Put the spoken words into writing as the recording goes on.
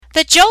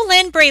The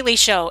JoLynn Braley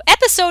Show,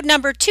 episode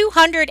number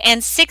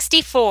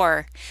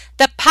 264,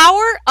 The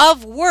Power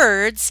of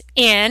Words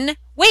in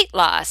Weight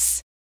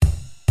Loss.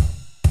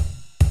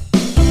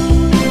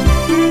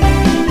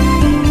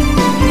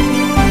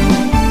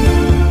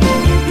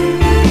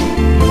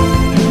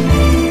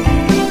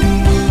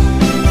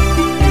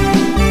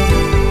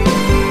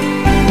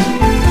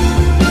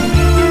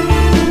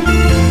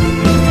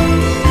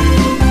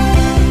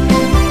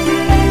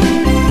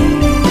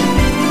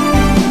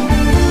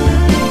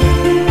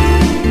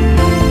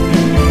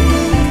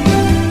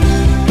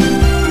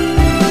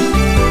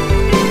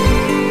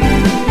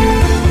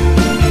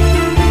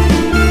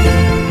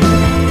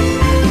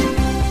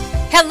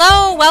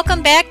 Hello,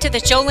 welcome back to the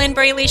JoLynn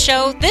Braley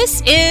Show.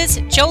 This is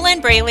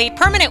JoLynn Braley,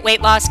 permanent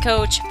weight loss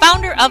coach,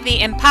 founder of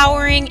the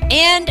empowering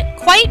and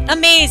quite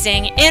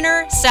amazing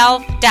Inner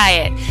Self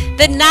Diet.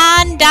 The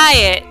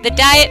non-diet, the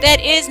diet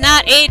that is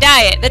not a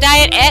diet, the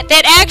diet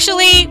that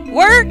actually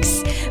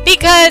works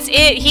because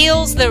it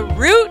heals the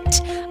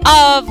root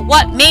of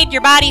what made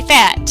your body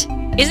fat.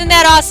 Isn't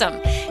that awesome?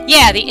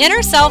 Yeah, the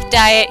Inner Self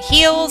Diet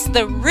heals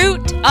the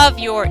root of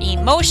your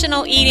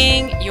emotional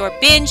eating, your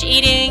binge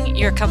eating,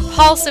 your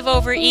compulsive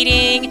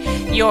overeating,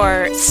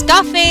 your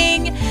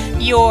stuffing,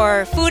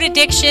 your food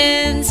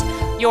addictions,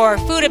 your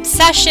food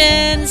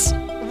obsessions,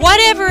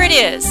 whatever it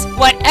is,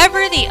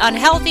 whatever the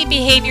unhealthy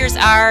behaviors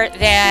are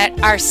that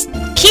are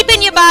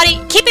keeping your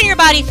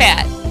body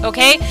fat,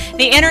 okay?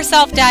 The Inner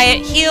Self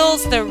Diet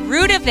heals the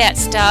root of that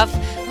stuff,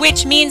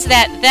 which means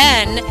that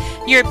then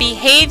your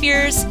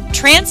behaviors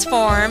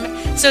transform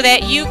so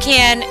that you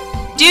can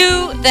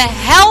do the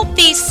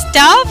healthy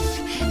stuff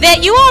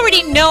that you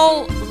already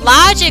know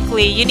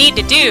logically you need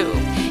to do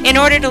in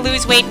order to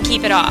lose weight and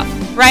keep it off,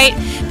 right?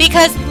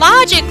 Because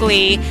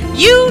logically,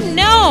 you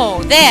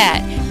know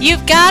that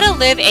you've got to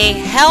live a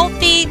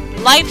healthy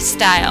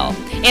lifestyle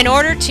in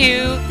order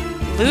to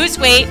lose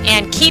weight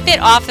and keep it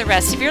off the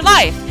rest of your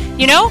life.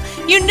 You know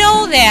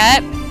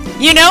that.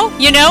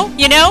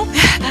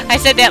 I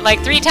said that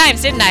like 3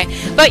 times, didn't I?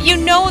 But you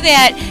know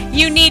that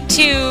you need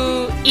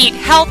to eat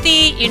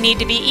healthy. You need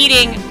to be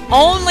eating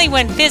only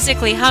when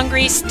physically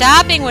hungry,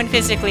 stopping when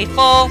physically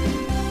full.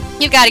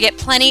 You've got to get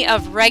plenty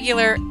of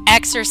regular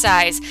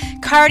exercise,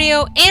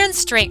 cardio, and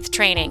strength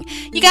training.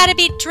 You got to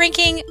be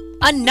drinking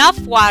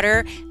enough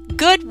water,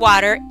 good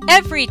water,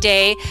 every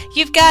day.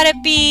 You've got to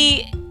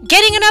be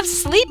getting enough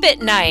sleep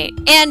at night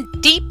and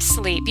deep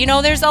sleep. You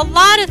know, there's a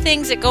lot of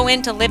things that go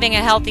into living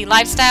a healthy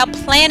lifestyle,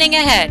 planning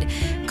ahead,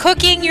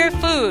 cooking your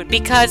food,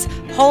 because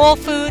whole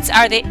foods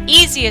are the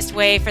easiest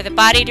way for the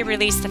body to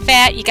release the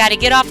fat. You got to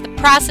get off the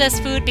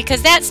processed food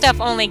because that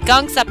stuff only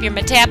gunks up your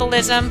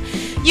metabolism.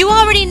 You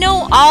already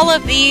know all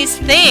of these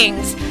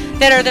things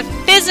that are the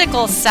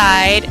physical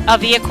side of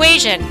the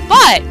equation.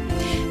 But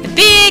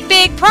the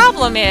big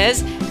problem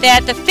is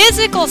that the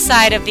physical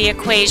side of the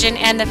equation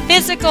and the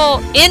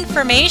physical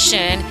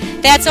information,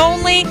 that's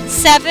only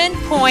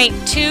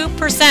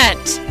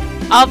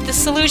 7.2% of the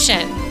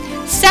solution.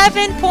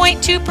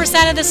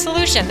 7.2% of the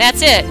solution,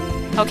 that's it,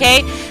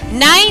 okay?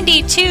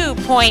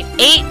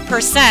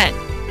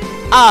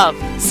 92.8% of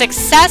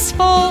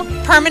successful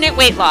permanent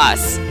weight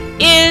loss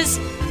is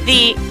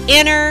the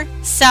inner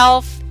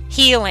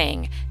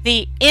self-healing,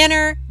 the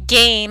inner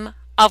game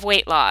of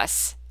weight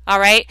loss, all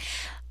right?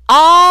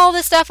 All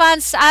the stuff on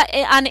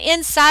the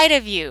inside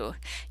of you,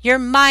 your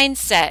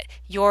mindset,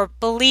 your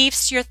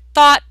beliefs, your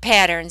thought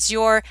patterns,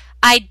 your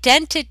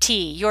identity,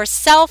 your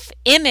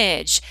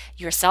self-image,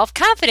 your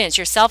self-confidence,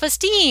 your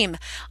self-esteem,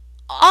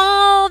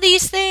 all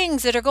these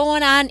things that are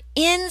going on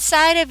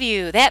inside of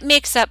you, that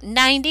makes up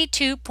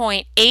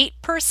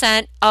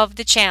 92.8% of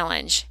the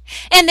challenge.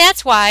 And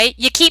that's why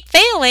you keep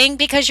failing,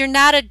 because you're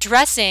not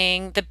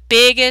addressing the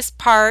biggest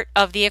part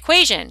of the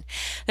equation.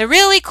 The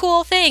really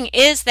cool thing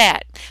is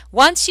that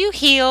once you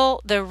heal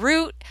the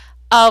root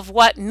of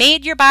what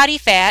made your body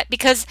fat,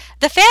 because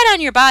the fat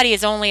on your body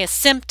is only a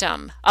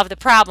symptom of the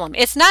problem.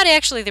 It's not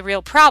actually the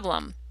real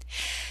problem.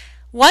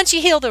 Once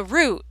you heal the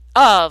root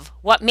of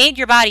what made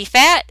your body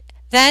fat,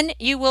 then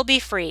you will be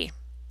free.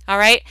 All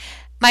right?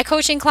 My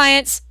coaching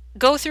clients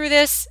go through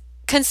this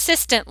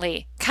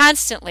consistently,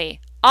 constantly,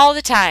 all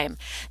the time.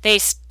 They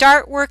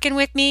start working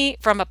with me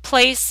from a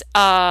place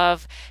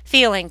of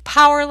feeling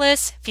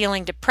powerless,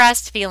 feeling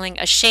depressed, feeling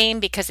ashamed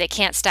because they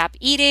can't stop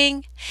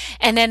eating.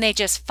 And then they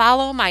just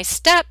follow my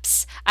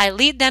steps. I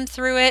lead them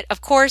through it.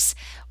 Of course,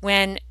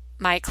 when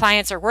my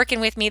clients are working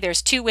with me,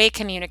 there's two-way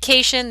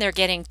communication. They're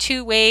getting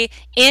two-way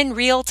in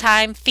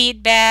real-time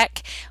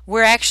feedback.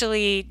 We're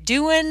actually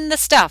doing the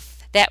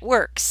stuff that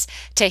works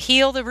to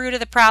heal the root of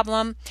the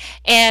problem.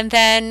 And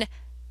then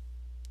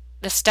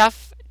the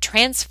stuff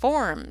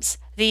transforms.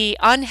 The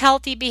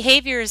unhealthy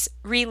behaviors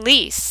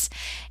release,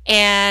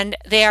 and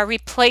they are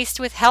replaced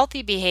with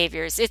healthy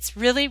behaviors. It's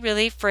really,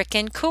 really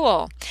freaking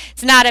cool.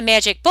 It's not a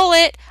magic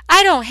bullet.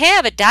 I don't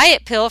have a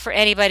diet pill for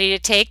anybody to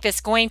take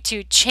that's going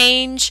to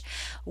change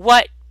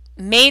what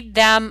made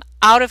them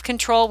out of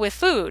control with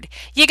food.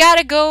 You got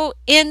to go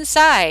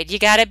inside. You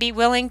got to be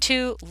willing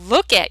to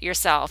look at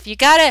yourself. You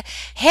got to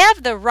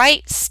have the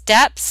right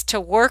steps to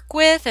work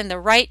with and the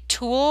right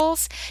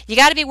tools. You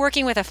got to be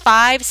working with a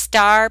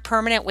 5-star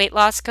permanent weight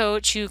loss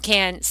coach who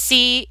can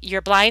see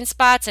your blind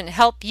spots and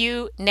help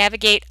you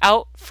navigate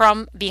out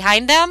from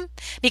behind them,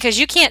 because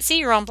you can't see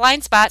your own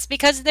blind spots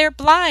because they're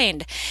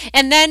blind.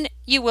 And then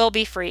you will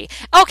be free.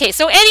 Okay,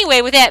 so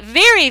anyway, with that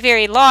very,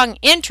 very long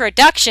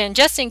introduction,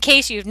 just in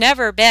case you've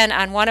never been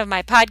on one of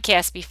my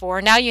podcasts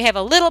before, now you have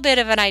a little bit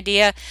of an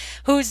idea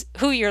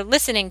who you're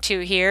listening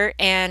to here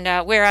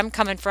and where I'm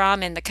coming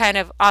from and the kind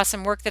of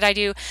awesome work that I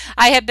do.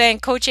 I have been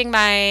coaching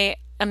my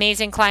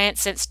amazing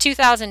clients since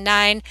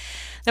 2009.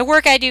 The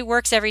work I do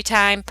works every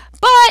time,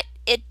 but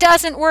it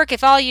doesn't work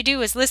if all you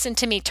do is listen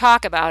to me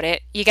talk about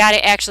it. You got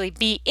to actually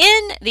be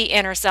in the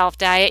inner self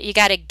diet. You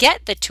got to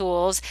get the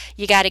tools.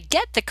 You got to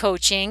get the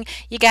coaching.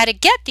 You got to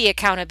get the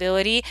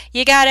accountability.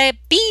 You got to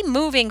be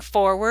moving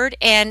forward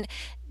and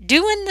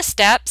doing the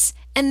steps,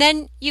 and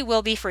then you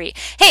will be free.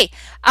 Hey,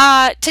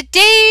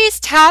 today's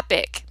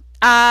topic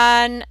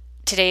on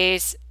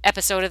today's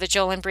episode of the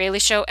JoLynn Braley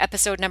Show,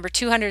 episode number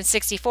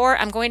 264,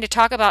 I'm going to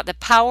talk about the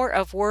power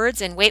of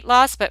words in weight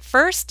loss. But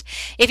first,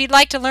 if you'd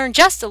like to learn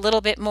just a little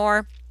bit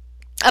more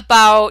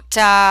about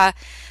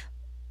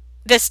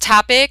this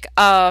topic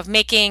of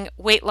making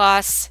weight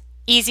loss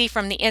easy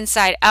from the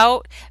inside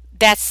out,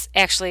 that's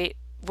actually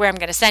where I'm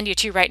going to send you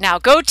to right now.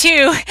 Go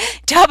to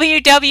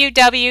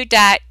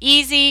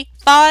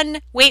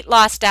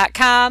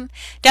www.easyfunweightloss.com,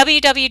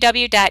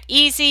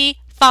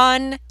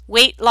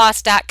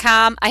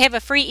 www.easyfunweightloss.com. I have a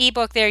free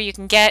ebook there you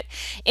can get.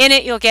 In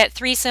it, you'll get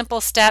 3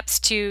 simple steps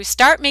to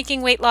start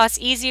making weight loss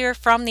easier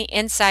from the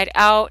inside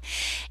out.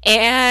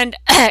 And,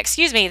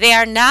 excuse me, they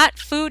are not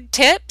food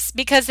tips,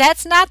 because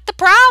that's not the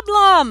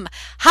problem.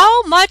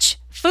 How much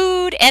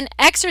food and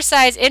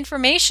exercise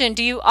information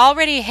do you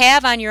already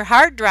have on your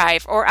hard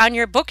drive or on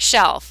your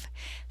bookshelf?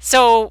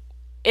 So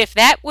if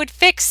that would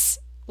fix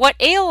what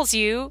ails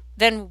you,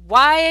 then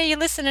why are you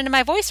listening to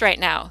my voice right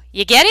now?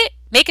 You get it?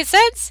 Make it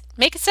sense?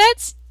 Make it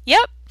sense?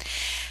 Yep.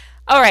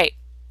 All right.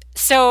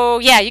 So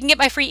yeah, you can get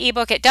my free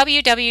ebook at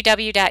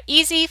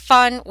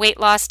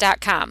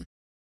www.easyfunweightloss.com.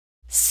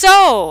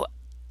 So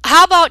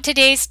how about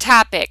today's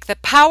topic, the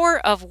power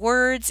of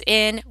words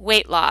in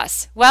weight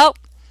loss? Well,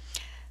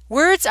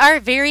 words are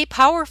very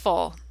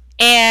powerful,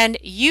 and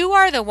you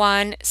are the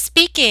one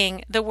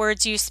speaking the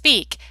words you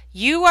speak.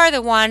 You are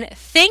the one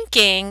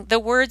thinking the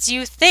words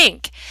you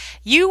think.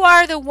 You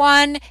are the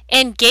one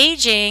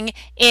engaging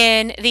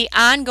in the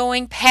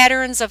ongoing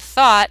patterns of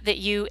thought that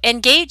you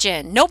engage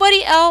in.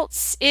 Nobody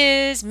else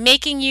is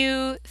making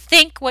you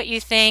think what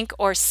you think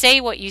or say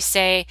what you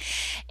say.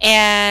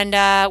 And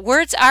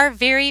words are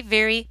very,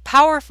 very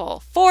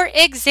powerful. For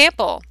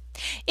example,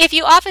 if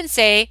you often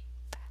say,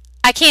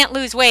 "I can't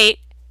lose weight,"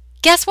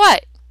 guess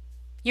what?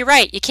 You're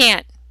right, you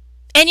can't.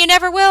 And you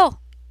never will.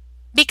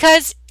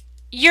 Because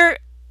you've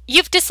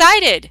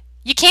decided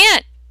you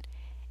can't.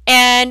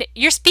 And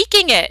you're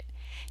speaking it.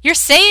 You're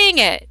saying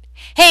it.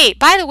 Hey,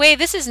 by the way,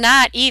 this is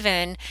not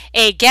even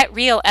a Get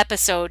Real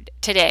episode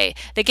today.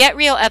 The Get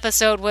Real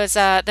episode was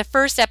the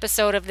first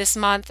episode of this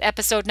month,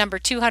 episode number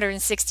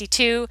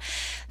 262.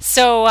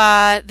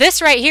 So this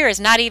right here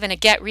is not even a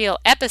Get Real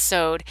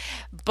episode.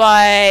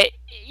 But,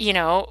 you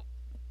know,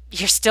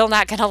 you're still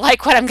not going to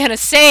like what I'm going to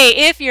say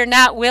if you're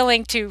not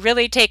willing to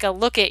really take a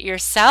look at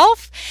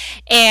yourself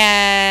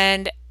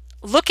and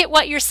look at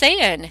what you're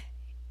saying.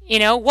 You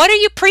know, what are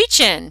you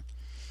preaching?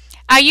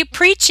 Are you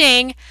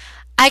preaching,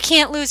 "I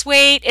can't lose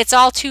weight, it's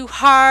all too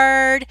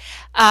hard,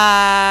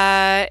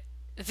 they're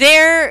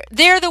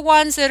the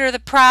ones that are the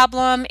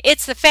problem,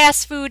 it's the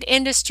fast food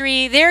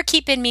industry, they're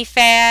keeping me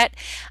fat,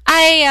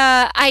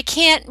 I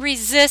can't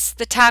resist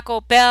the Taco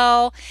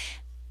Bell"?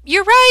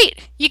 You're right,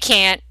 you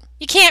can't.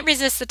 You can't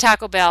resist the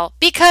Taco Bell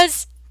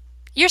because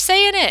you're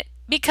saying it,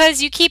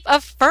 because you keep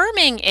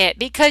affirming it,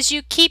 because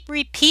you keep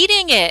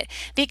repeating it,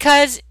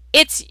 because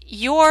it's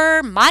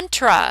your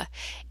mantra.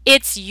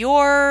 It's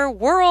your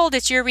world,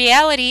 it's your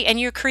reality, and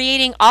you're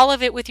creating all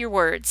of it with your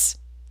words.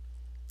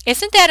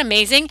 Isn't that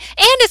amazing?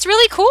 And it's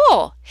really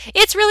cool.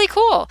 It's really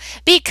cool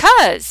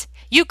because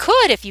you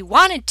could, if you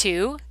wanted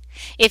to,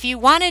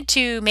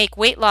 make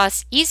weight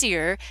loss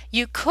easier,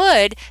 you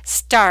could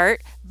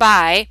start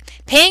by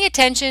paying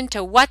attention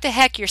to what the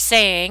heck you're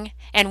saying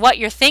and what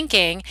you're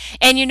thinking.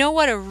 And you know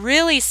what a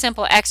really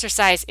simple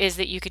exercise is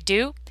that you could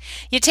do?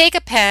 You take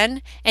a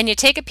pen and you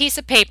take a piece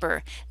of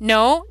paper.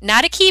 No,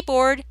 not a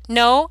keyboard.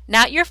 No,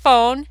 not your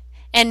phone.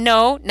 And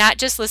no, not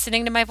just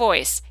listening to my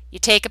voice. You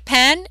take a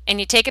pen and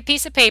you take a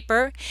piece of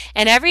paper,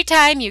 and every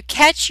time you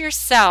catch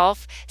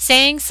yourself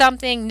saying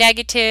something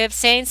negative,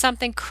 saying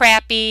something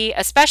crappy,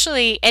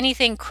 especially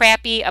anything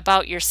crappy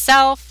about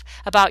yourself,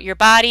 about your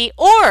body,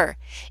 or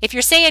if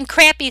you're saying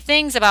crappy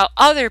things about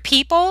other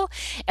people,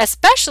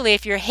 especially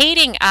if you're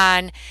hating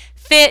on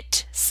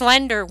fit,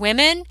 slender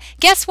women,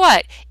 guess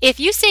what?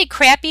 If you say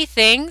crappy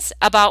things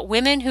about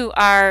women who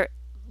are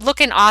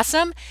looking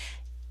awesome,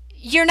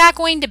 you're not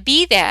going to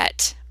be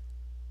that.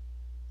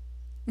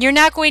 you're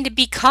not going to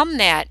become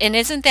that. And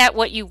isn't that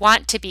what you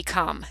want to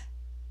become?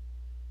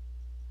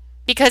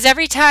 Because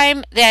every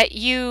time that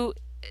you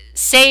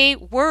say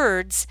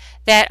words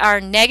that are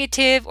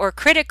negative or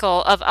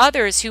critical of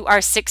others who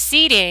are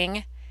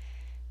succeeding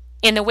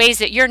in the ways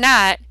that you're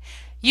not,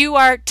 you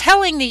are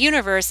telling the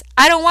universe,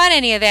 I don't want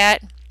any of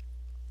that.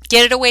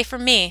 Get it away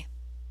from me.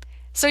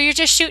 So you're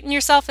just shooting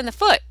yourself in the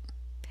foot.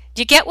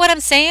 Do you get what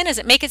I'm saying? Does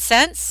it make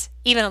sense?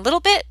 Even a little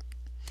bit?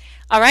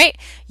 All right?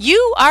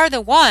 You are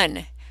the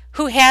one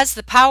who has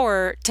the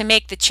power to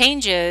make the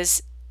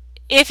changes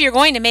if you're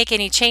going to make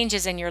any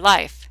changes in your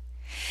life.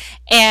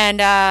 And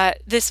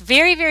this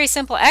very, very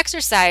simple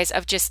exercise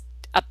of just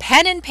a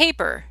pen and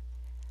paper,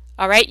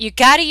 all right? You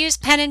got to use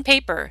pen and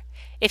paper.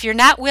 If you're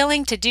not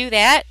willing to do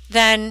that,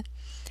 then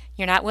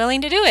you're not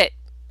willing to do it.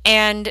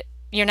 And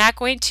you're not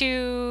going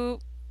to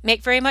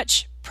make very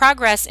much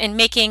progress in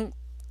making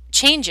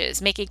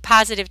changes, making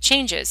positive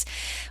changes.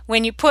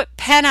 When you put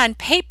pen on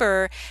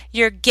paper,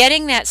 you're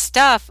getting that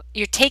stuff,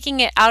 you're taking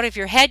it out of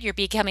your head, you're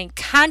becoming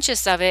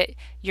conscious of it,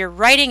 you're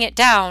writing it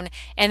down,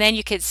 and then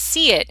you can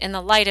see it in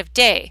the light of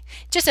day.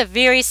 Just a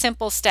very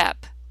simple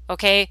step,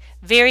 okay?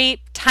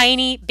 Very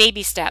tiny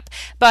baby step.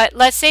 But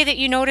let's say that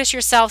you notice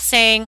yourself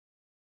saying,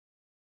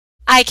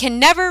 I can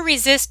never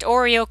resist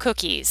Oreo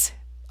cookies.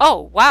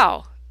 Oh,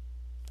 wow.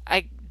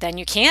 Then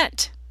you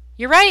can't.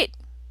 You're right.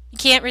 You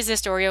can't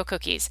resist Oreo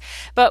cookies.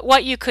 But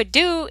what you could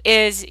do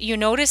is you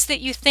notice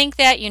that you think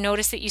that, you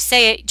notice that you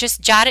say it, just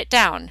jot it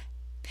down.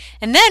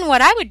 And then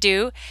what I would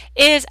do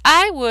is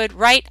I would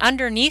write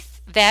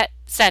underneath that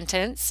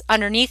sentence,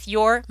 underneath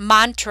your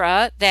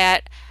mantra,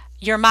 that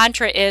your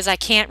mantra is I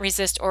can't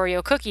resist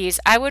Oreo cookies,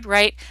 I would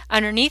write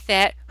underneath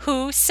that,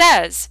 who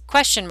says?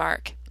 Question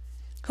mark.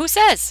 Who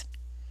says?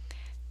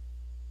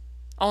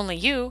 Only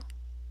you.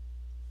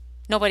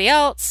 Nobody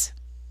else.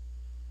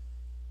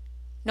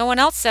 No one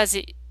else says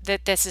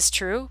that this is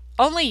true.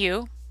 Only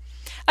you.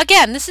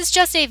 Again, this is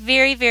just a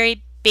very,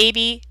 very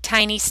baby,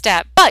 tiny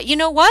step. But you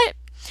know what?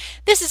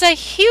 This is a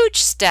huge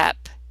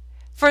step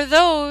for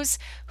those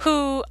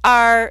who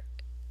are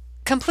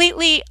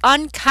completely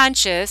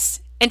unconscious.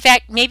 In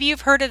fact, maybe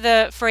you've heard of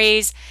the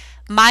phrase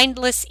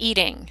mindless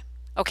eating,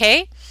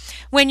 okay?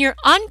 When you're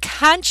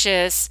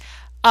unconscious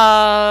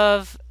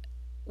of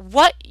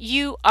what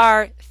you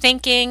are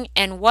thinking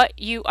and what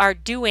you are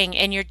doing,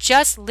 and you're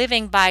just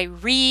living by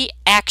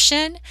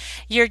reaction,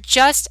 you're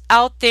just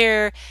out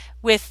there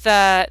with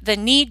the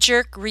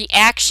knee-jerk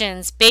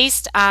reactions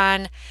based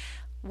on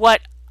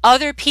what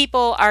other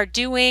people are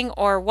doing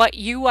or what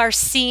you are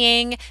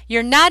seeing.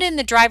 You're not in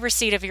the driver's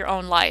seat of your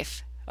own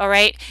life, all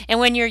right? And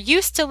when you're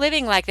used to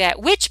living like that,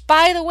 which,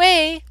 by the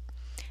way,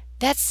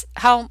 that's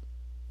how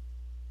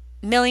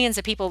millions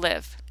of people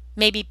live,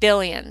 maybe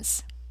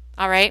billions,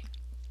 all right?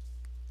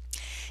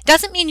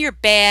 Doesn't mean you're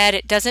bad.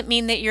 It doesn't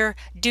mean that you're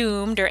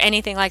doomed or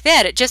anything like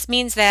that. It just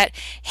means that,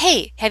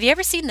 hey, have you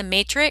ever seen The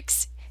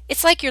Matrix?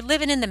 It's like you're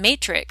living in the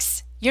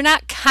Matrix. You're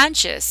not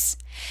conscious.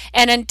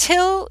 And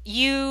until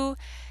you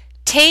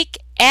take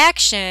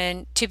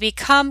action to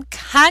become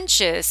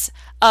conscious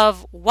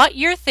of what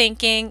you're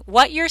thinking,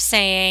 what you're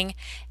saying,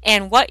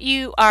 and what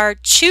you are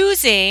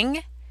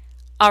choosing,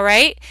 all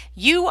right,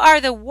 you are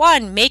the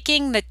one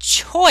making the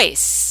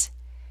choice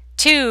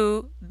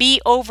to be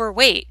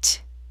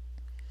overweight.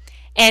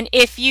 And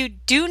if you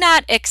do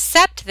not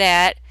accept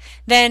that,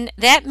 then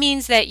that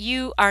means that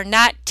you are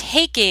not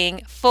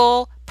taking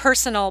full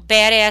personal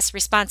badass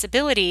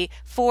responsibility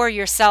for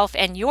yourself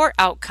and your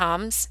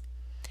outcomes.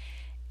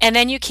 And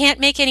then you can't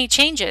make any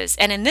changes.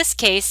 And in this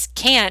case,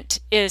 can't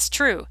is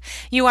true.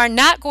 You are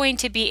not going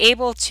to be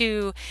able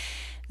to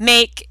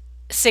make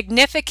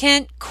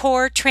significant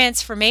core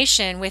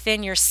transformation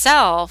within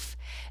yourself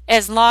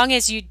as long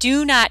as you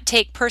do not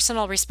take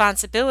personal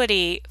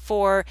responsibility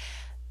for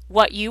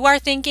what you are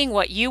thinking,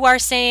 what you are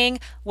saying,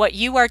 what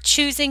you are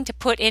choosing to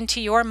put into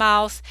your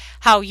mouth,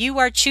 how you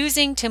are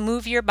choosing to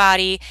move your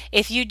body.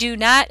 If you do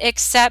not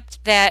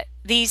accept that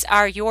these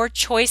are your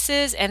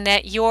choices and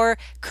that your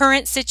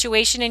current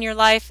situation in your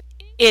life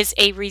is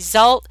a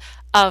result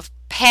of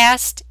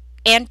past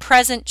and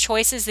present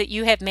choices that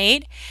you have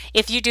made,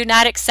 if you do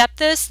not accept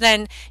this,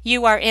 then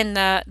you are in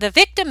the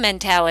victim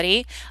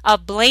mentality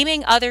of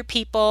blaming other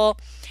people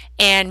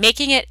and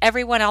making it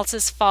everyone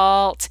else's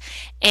fault,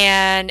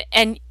 and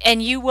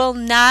you will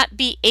not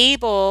be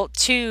able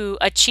to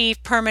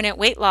achieve permanent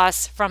weight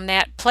loss from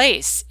that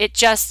place. It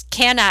just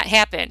cannot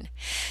happen.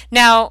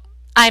 Now,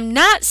 I'm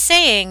not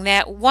saying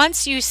that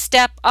once you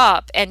step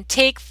up and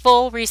take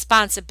full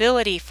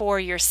responsibility for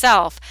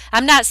yourself,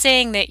 I'm not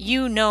saying that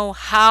you know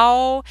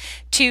how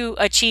to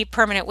achieve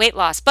permanent weight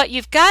loss, but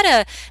you've got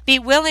to be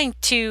willing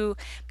to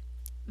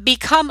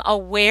become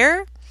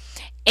aware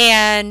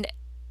and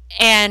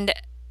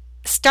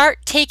start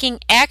taking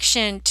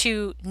action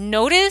to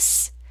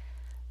notice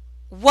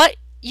what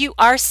you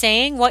are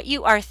saying, what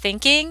you are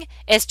thinking,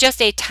 as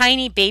just a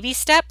tiny baby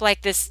step,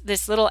 like this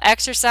little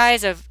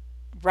exercise of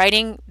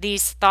writing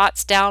these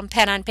thoughts down,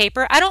 pen on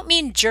paper. I don't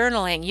mean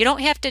journaling. You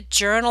don't have to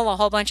journal a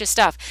whole bunch of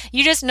stuff.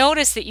 You just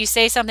notice that you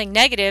say something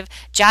negative,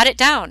 jot it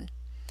down.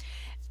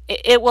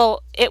 it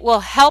will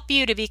help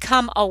you to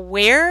become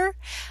aware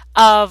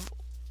of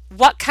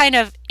what kind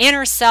of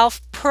inner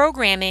self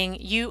programming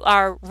you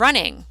are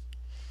running.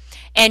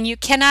 And you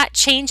cannot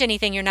change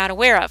anything you're not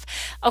aware of.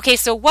 Okay,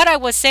 so what I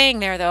was saying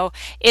there, though,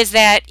 is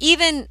that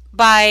even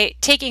by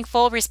taking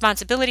full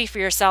responsibility for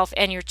yourself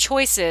and your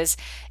choices,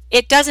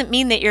 it doesn't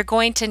mean that you're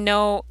going to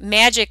know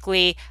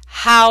magically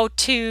how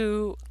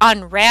to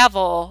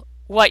unravel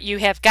what you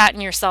have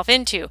gotten yourself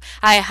into.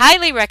 I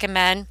highly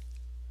recommend,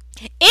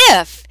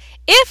 if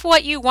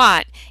what you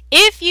want,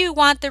 if you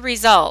want the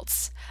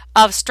results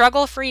of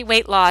struggle-free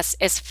weight loss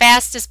as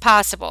fast as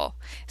possible.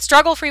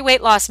 Struggle-free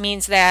weight loss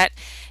means that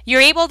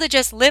you're able to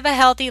just live a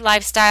healthy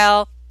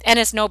lifestyle and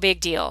it's no big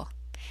deal.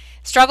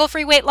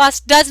 Struggle-free weight loss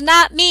does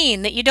not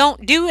mean that you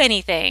don't do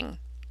anything.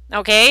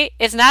 Okay?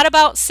 It's not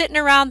about sitting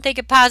around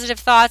thinking positive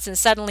thoughts and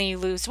suddenly you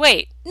lose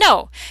weight.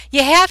 No,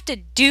 you have to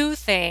do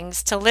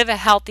things to live a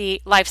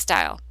healthy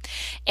lifestyle.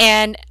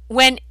 And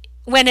when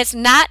it's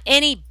not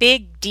any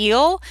big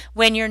deal,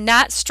 when you're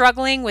not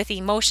struggling with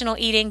emotional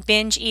eating,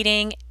 binge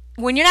eating,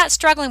 when you're not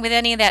struggling with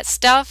any of that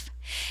stuff,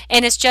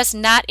 and it's just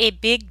not a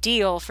big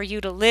deal for you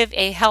to live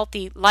a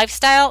healthy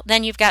lifestyle,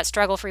 then you've got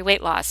struggle-free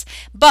weight loss.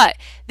 But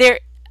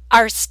there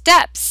are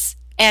steps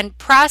and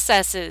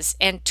processes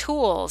and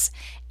tools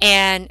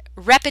and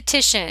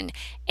repetition,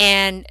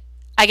 and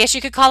I guess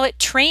you could call it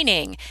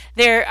training.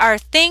 There are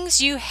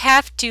things you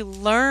have to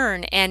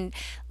learn and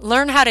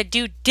learn how to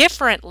do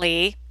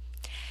differently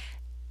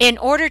in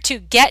order to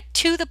get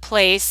to the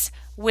place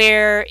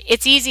where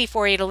it's easy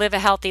for you to live a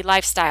healthy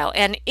lifestyle.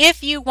 And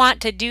if you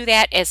want to do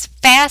that as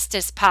fast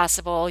as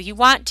possible, you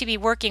want to be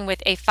working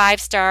with a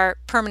 5-star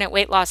permanent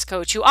weight loss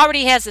coach who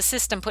already has a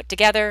system put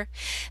together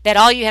that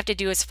all you have to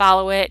do is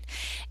follow it.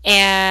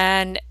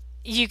 And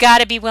you got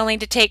to be willing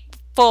to take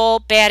full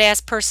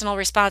badass personal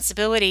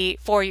responsibility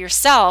for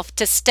yourself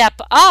to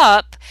step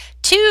up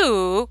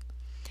to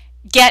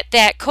get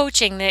that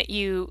coaching that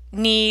you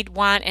need,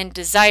 want, and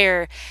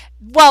desire.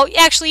 Well,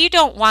 actually, you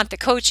don't want the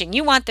coaching.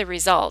 You want the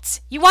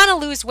results. You want to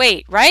lose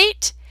weight,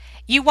 right?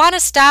 You want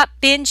to stop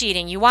binge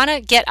eating. You want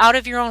to get out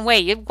of your own way.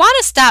 You want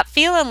to stop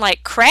feeling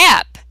like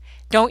crap,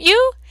 don't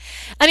you?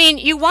 I mean,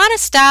 you want to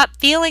stop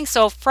feeling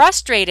so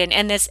frustrated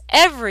and this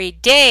every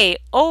day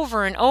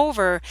over and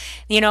over.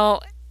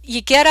 You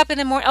get up in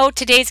the morning, oh,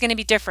 today's going to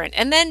be different.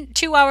 And then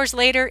 2 hours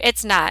later,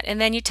 it's not. And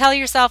then you tell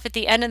yourself at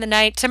the end of the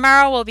night,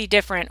 tomorrow will be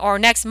different, or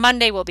next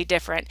Monday will be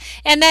different.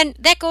 And then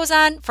that goes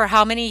on for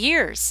how many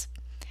years?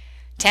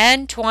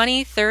 10,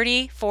 20,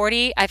 30,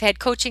 40. I've had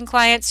coaching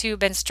clients who've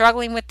been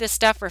struggling with this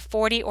stuff for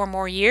 40 or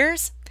more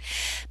years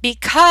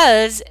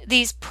because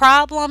these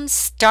problems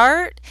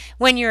start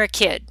when you're a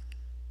kid.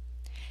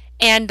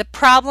 And the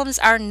problems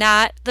are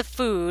not the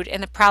food,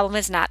 and the problem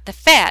is not the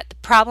fat. The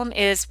problem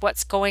is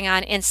what's going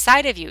on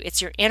inside of you.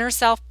 It's your inner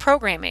self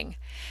programming.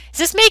 Is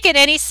this making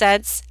any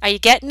sense? Are you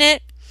getting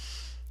it?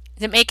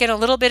 Is it making a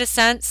little bit of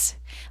sense?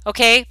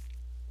 Okay?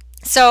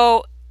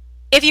 So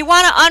if you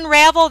want to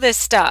unravel this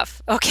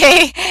stuff,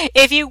 okay?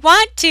 If you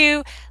want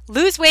to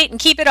lose weight and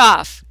keep it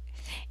off,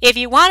 if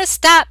you want to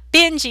stop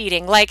binge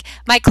eating, like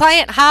my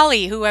client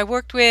Holly, who I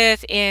worked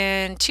with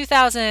in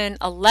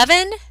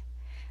 2011,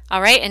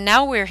 all right, and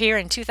now we're here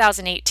in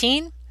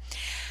 2018.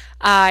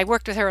 I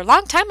worked with her a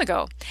long time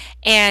ago,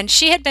 and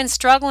she had been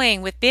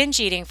struggling with binge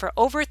eating for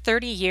over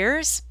 30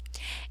 years,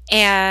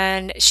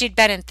 and she'd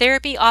been in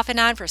therapy off and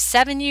on for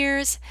 7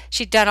 years.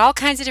 She'd done all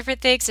kinds of different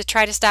things to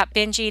try to stop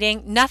binge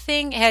eating.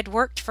 Nothing had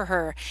worked for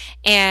her,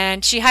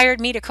 and she hired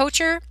me to coach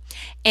her,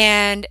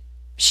 and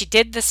she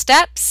did the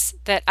steps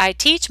that I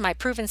teach, my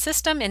proven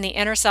system in the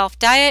Inner Self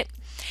Diet,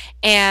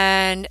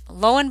 and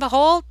lo and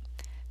behold,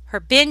 her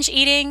binge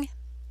eating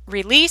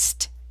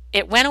released,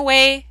 it went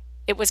away,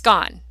 it was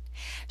gone.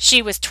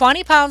 She was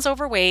 20 pounds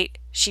overweight.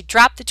 She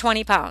dropped the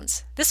 20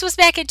 pounds. This was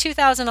back in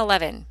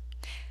 2011.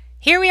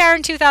 Here we are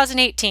in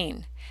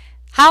 2018.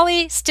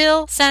 Holly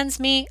still sends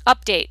me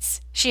updates.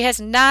 She has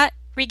not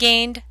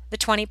regained the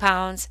 20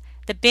 pounds.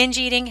 The binge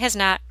eating has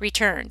not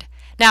returned.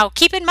 Now,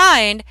 keep in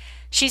mind,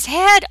 she's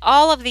had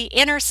all of the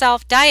Inner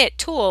Self Diet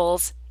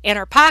tools in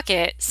her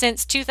pocket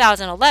since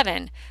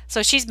 2011.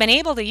 So she's been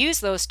able to use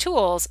those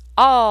tools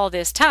all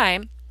this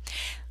time.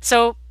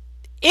 So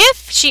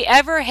if she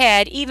ever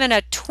had even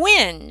a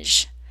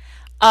twinge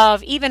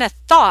of even a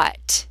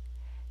thought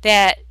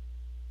that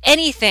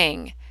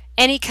anything,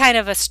 any kind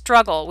of a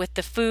struggle with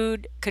the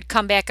food could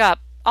come back up,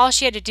 all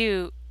she had to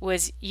do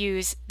was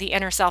use the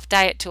Inner Self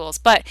Diet tools.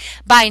 But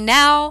by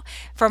now,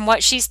 from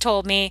what she's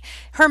told me,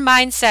 her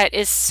mindset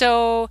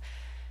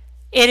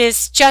it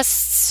is just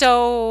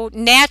so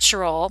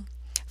natural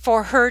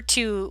for her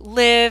to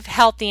live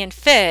healthy and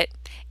fit.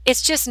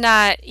 It's just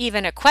not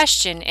even a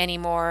question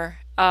anymore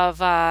of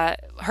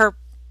her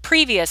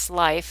previous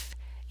life,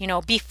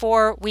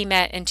 before we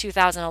met in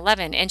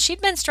 2011. And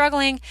she'd been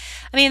struggling.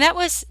 I mean, that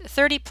was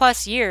 30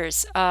 plus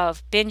years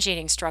of binge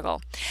eating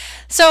struggle.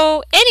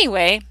 So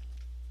anyway,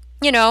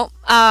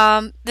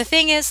 the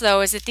thing is,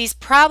 though, is that these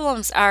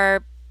problems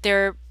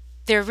they're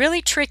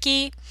really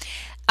tricky.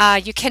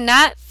 You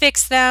cannot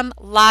fix them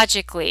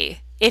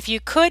logically. If you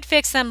could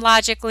fix them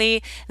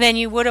logically, then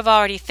you would have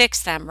already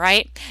fixed them,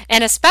 right?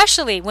 And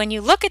especially when you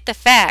look at the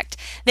fact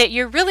that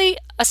you're really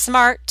a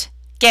smart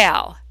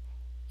gal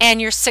and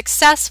you're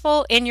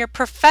successful in your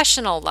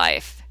professional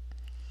life.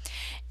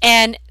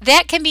 And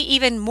that can be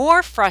even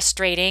more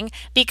frustrating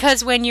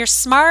because when you're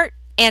smart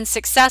and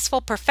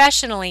successful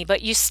professionally,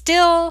 but you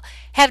still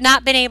have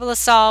not been able to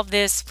solve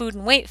this food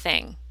and weight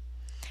thing,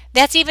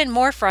 that's even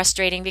more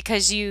frustrating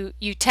because you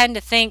tend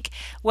to think,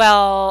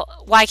 well,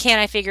 why can't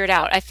I figure it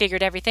out? I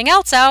figured everything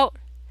else out.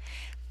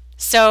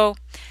 So,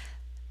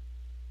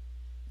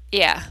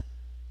 yeah,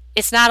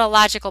 it's not a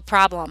logical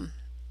problem.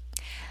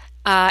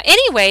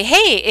 Anyway,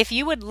 hey, if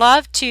you would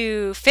love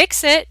to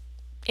fix it,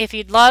 if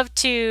you'd love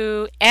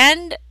to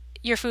end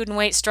your food and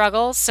weight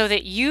struggles so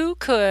that you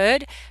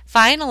could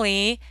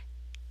finally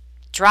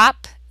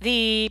drop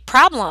the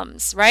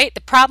problems, right? The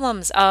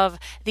problems of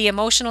the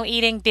emotional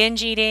eating,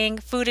 binge eating,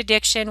 food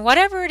addiction,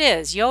 whatever it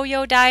is,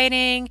 yo-yo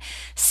dieting,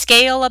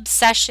 scale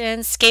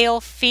obsession, scale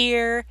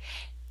fear,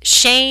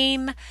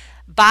 shame,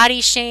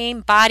 body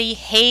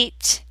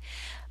hate,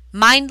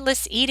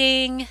 mindless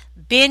eating,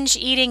 binge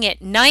eating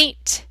at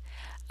night,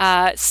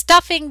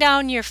 stuffing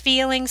down your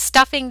feelings,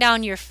 stuffing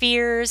down your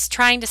fears,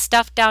 trying to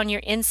stuff down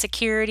your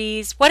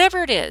insecurities,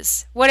 whatever it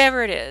is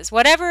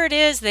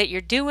that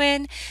you're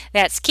doing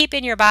that's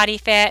keeping your body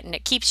fat and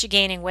it keeps you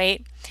gaining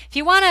weight. If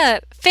you want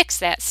to fix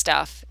that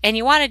stuff and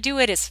you want to do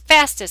it as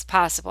fast as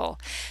possible,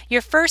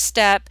 your first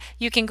step,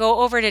 you can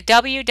go over to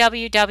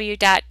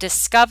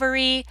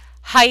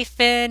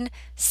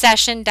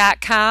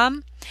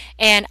www.discovery-session.com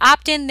and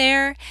opt in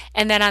there,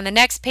 and then on the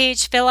next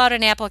page fill out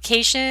an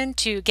application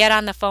to get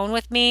on the phone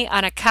with me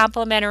on a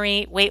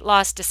complimentary weight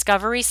loss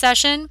discovery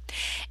session.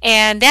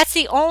 And that's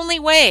the only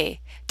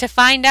way to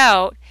find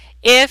out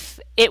if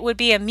it would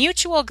be a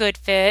mutual good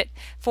fit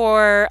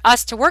for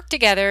us to work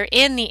together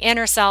in the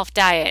Inner Self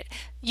Diet.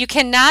 You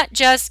cannot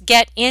just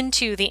get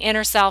into the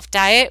Inner Self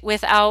Diet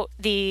without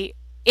the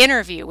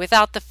interview,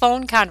 without the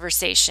phone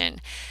conversation,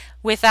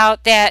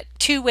 without that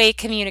two-way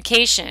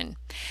communication.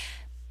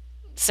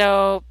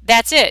 So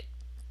that's it.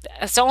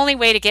 It's the only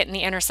way to get in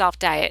the Inner Self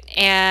Diet.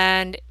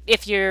 And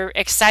if you're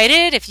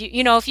excited, if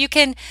you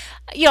can,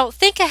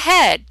 think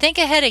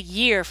ahead a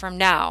year from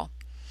now.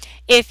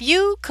 If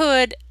you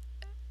could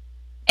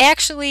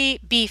actually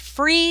be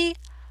free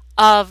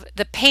of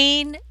the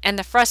pain and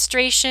the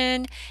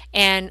frustration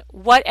and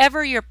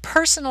whatever your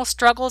personal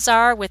struggles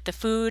are with the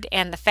food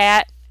and the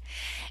fat,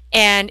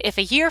 and if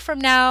a year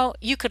from now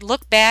you could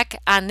look back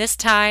on this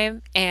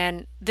time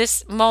and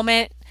this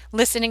moment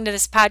listening to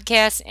this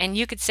podcast and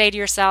you could say to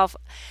yourself,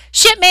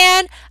 shit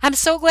man, I'm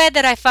so glad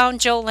that I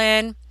found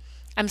JoLynn.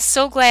 I'm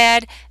so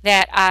glad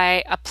that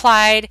I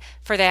applied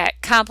for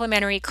that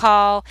complimentary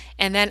call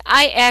and then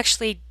I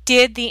actually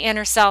did the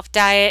Inner Self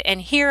Diet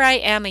and here I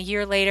am a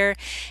year later.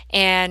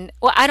 And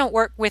I don't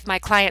work with my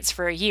clients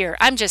for a year.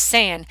 I'm just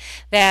saying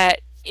that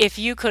if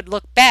you could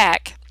look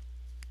back,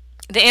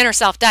 the Inner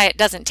Self Diet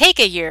doesn't take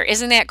a year.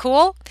 Isn't that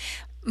cool?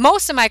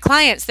 Most of my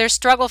clients, they're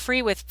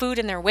struggle-free with food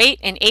and their weight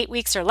in 8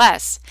 weeks or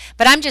less.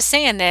 But I'm just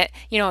saying that,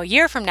 a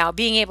year from now,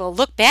 being able to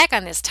look back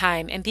on this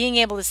time and being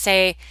able to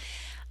say,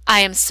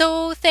 I am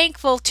so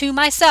thankful to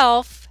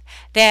myself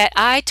that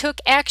I took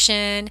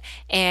action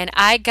and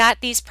I got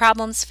these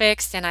problems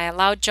fixed and I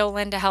allowed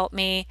JoLynn to help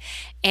me.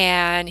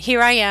 And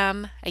here I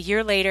am a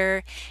year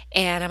later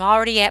and I'm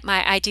already at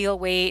my ideal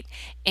weight.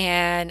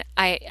 And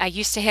I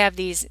used to have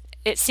these,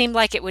 it seemed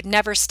like it would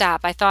never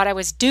stop. I thought I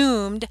was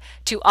doomed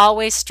to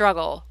always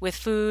struggle with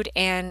food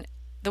and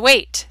the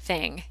weight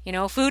thing,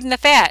 food and the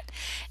fat.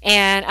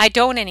 And I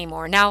don't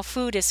anymore. Now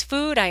food is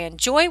food. I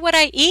enjoy what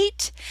I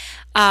eat,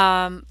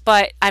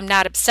 but I'm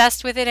not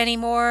obsessed with it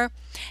anymore.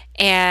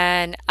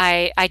 And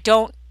I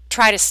don't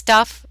try to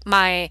stuff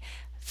my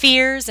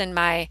fears and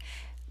my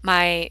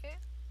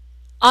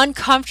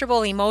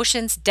uncomfortable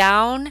emotions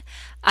down.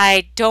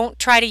 I don't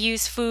try to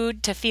use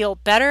food to feel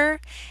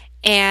better.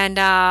 And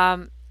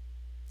I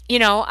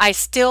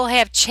still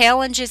have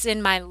challenges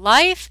in my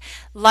life.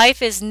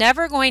 Life is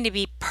never going to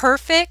be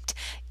perfect.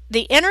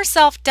 The Inner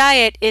Self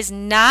Diet is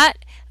not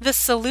the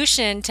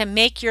solution to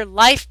make your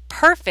life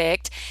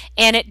perfect,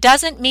 and it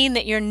doesn't mean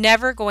that you're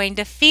never going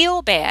to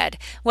feel bad.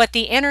 What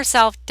the Inner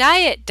Self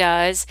Diet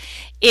does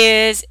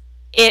is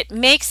it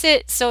makes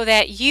it so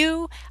that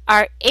you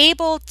are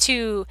able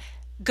to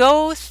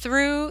go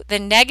through the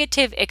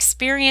negative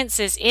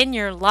experiences in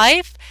your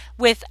life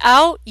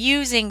without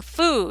using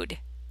food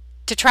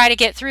to try to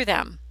get through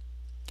them.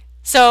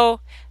 So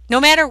no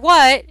matter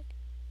what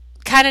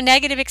kind of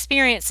negative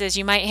experiences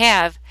you might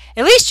have,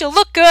 at least you'll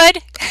look good.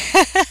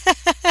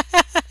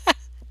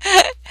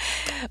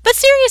 But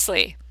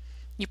seriously,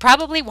 you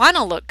probably want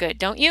to look good,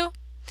 don't you?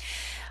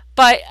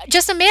 But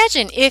just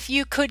imagine if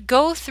you could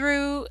go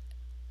through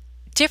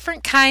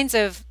different kinds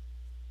of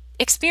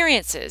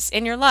experiences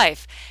in your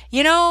life.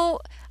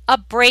 A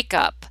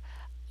breakup.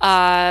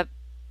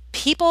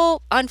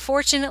 People,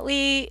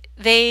 unfortunately,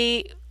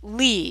 they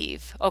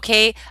leave,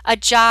 okay? A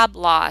job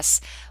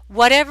loss,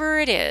 whatever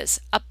it is,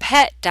 a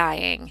pet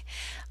dying.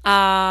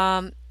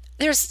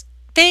 There's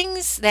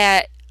things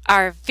that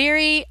are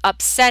very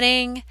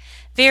upsetting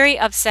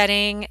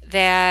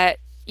that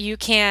you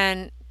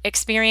can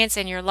experience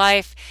in your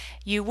life.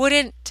 You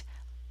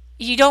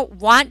don't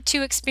want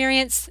to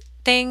experience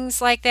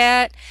things like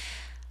that,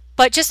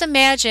 but just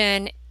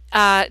imagine,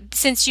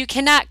 since you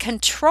cannot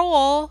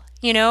control,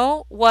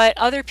 what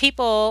other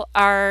people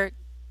are,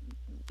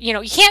 you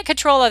can't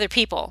control other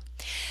people.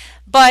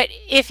 But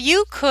if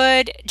you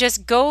could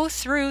just go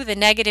through the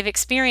negative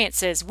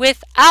experiences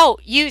without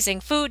using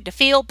food to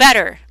feel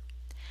better,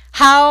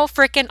 how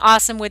freaking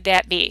awesome would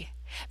that be?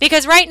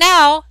 Because right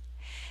now,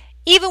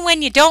 even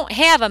when you don't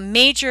have a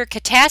major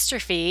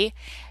catastrophe,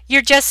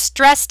 you're just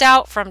stressed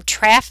out from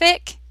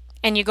traffic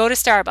and you go to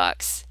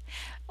Starbucks.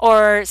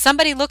 Or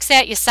somebody looks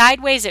at you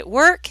sideways at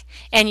work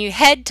and you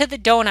head to the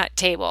donut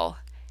table.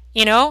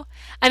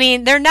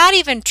 They're not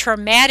even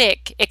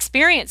traumatic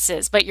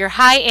experiences, but your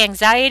high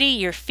anxiety,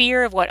 your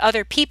fear of what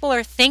other people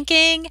are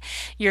thinking,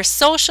 your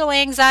social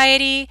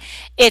anxiety,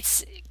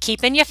 it's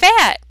keeping you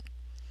fat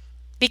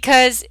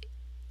because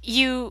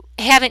you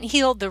haven't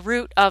healed the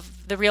root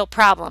of the real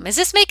problem. Is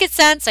this making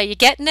sense? Are you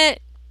getting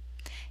it?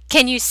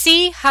 Can you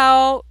see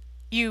how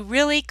you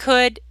really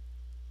could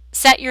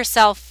set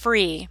yourself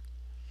free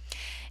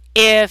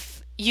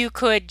if you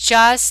could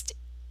just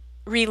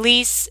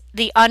release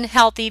the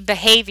unhealthy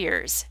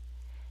behaviors?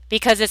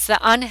 Because it's the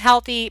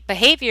unhealthy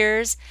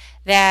behaviors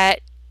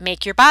that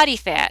make your body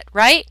fat,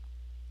 right?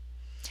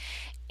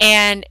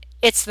 And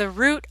it's the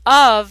root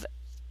of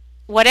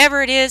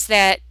whatever it is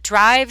that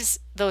drives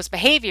those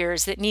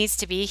behaviors that needs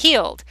to be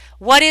healed.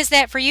 What is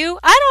that for you?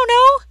 I don't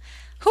know.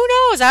 Who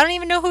knows? I don't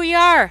even know who you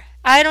are.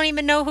 I don't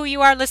even know who you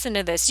are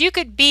listening to this. You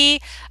could be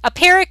a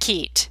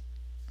parakeet,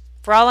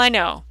 for all I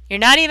know. You're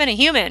not even a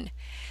human,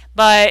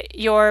 but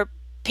your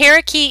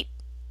parakeet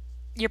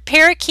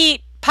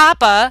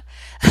papa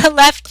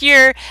left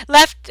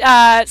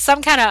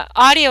some kind of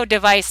audio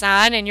device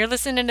on and you're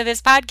listening to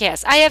this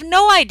podcast. I have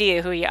no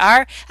idea who you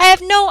are. I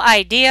have no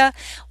idea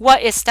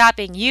what is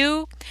stopping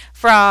you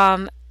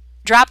from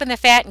dropping the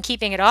fat and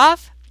keeping it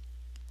off.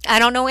 I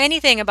don't know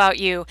anything about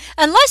you.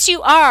 Unless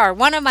you are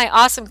one of my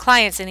awesome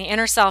clients in the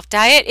Inner Self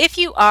Diet. If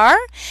you are,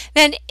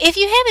 then if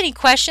you have any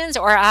questions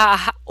or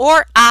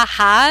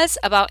ahas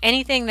about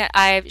anything that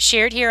I've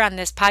shared here on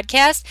this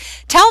podcast,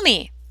 tell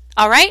me.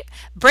 All right?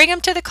 Bring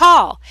them to the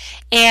call.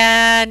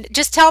 And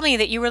just tell me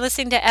that you were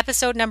listening to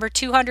episode number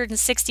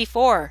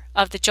 264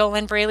 of the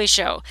JoLynn Braley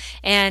Show.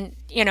 And,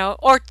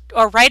 or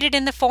write it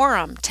in the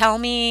forum. Tell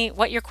me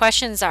what your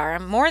questions are.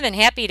 I'm more than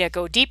happy to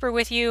go deeper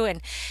with you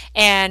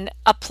and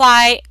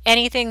apply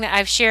anything that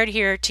I've shared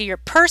here to your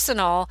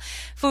personal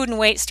food and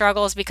weight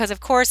struggles. Because, of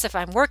course, if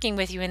I'm working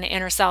with you in the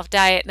Inner Self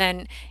Diet,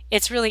 then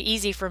it's really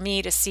easy for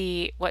me to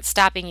see what's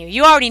stopping you.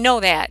 You already know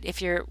that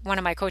if you're one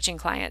of my coaching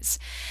clients.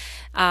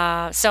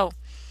 So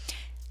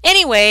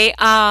anyway,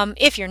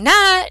 if you're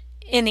not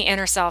in the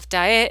Inner Self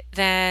Diet,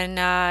 then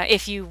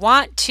if you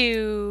want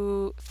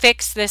to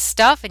fix this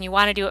stuff and you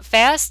want to do it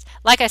fast,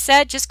 like I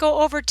said, just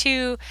go over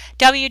to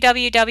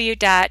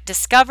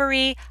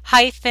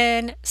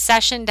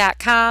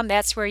www.discovery-session.com.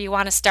 That's where you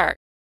want to start.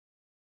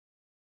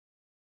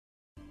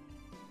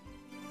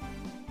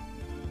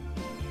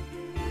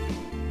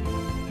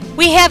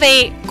 We have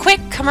a quick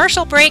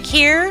commercial break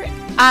here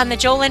on the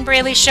JoLynn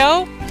Braley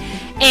Show.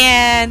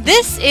 And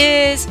this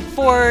is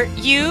for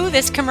you.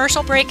 This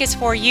commercial break is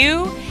for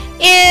you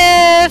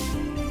if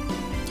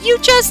you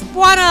just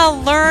want to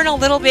learn a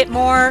little bit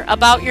more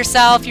about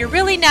yourself. You're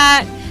really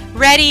not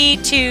ready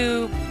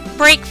to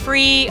break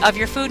free of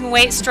your food and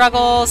weight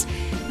struggles.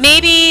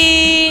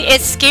 Maybe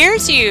it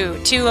scares you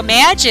to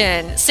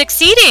imagine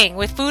succeeding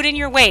with food and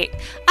your weight.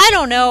 I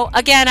don't know.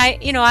 Again,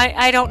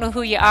 I don't know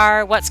who you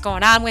are, what's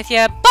going on with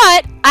you,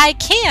 but I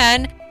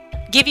can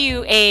give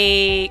you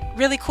a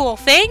really cool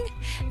thing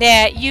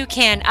that you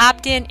can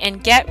opt in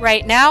and get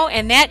right now,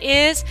 and that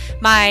is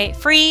my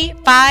free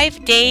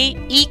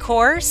 5-day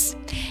e-course.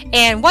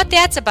 And what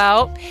that's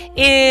about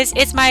is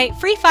it's my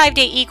free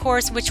 5-day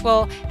e-course which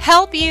will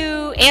help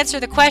you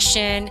answer the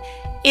question,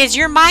 is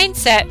your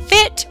mindset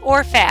fit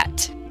or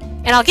fat?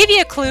 And I'll give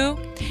you a clue.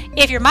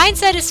 If your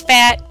mindset is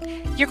fat,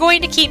 you're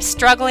going to keep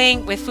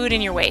struggling with food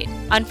and your weight,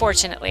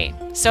 unfortunately.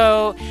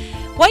 So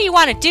what you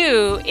want to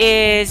do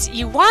is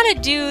you want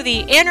to do the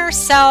inner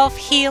self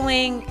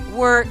healing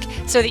work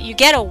so that you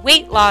get a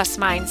weight loss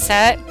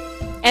mindset.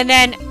 And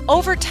then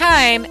over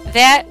time,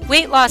 that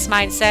weight loss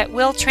mindset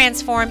will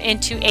transform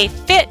into a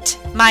fit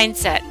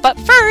mindset. But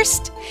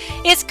first,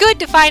 it's good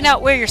to find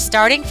out where you're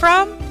starting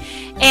from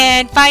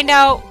and find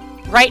out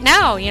right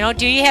now,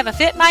 do you have a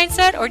fit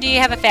mindset or do you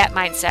have a fat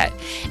mindset?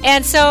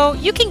 And so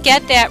you can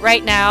get that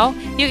right now.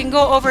 You can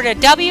go over to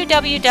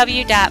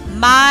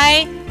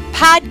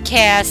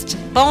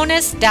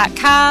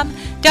www.mypodcastbonus.com,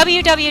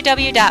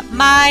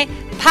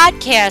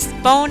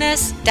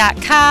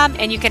 www.mypodcastbonus.com,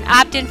 and you can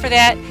opt in for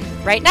that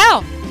right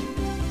now.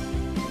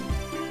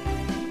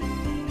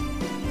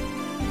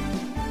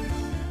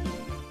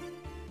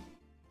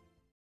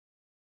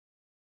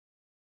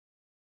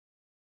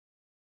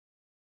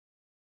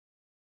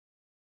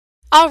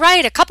 All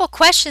right, a couple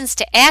questions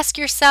to ask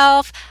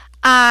yourself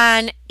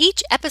on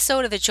each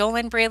episode of the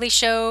JoLynn Braley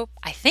Show.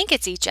 I think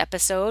it's each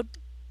episode.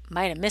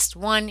 Might have missed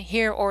one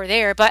here or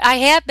there, but I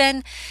have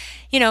been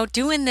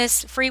doing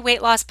this free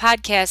weight loss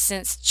podcast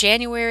since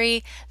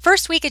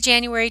first week of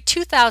January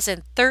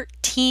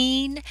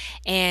 2013,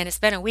 and it's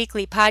been a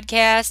weekly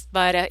podcast.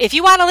 But if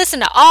you want to listen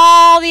to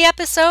all the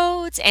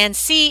episodes and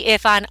see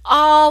if on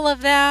all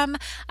of them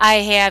I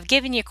have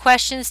given you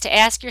questions to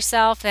ask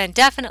yourself, then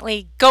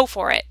definitely go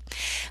for it.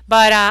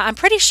 But I'm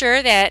pretty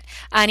sure that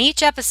on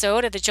each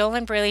episode of the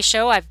JoLynn Braley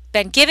Show, I've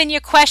been giving you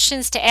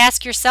questions to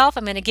ask yourself.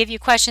 I'm going to give you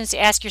questions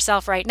to ask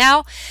yourself right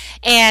now.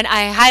 And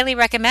I highly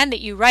recommend that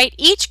you write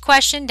each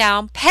question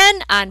down,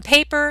 pen on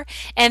paper,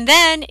 and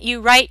then you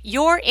write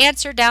your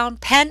answer down,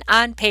 pen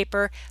on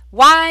paper.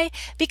 Why?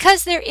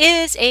 Because there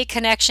is a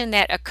connection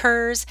that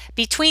occurs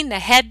between the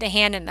head, the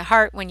hand, and the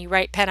heart when you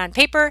write pen on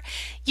paper.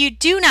 You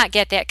do not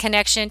get that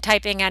connection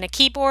typing on a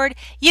keyboard.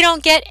 You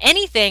don't get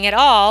anything at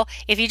all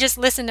if you just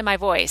listen to my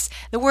voice.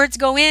 The words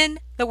go in,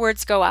 the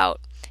words go out.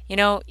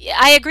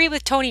 I agree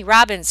with Tony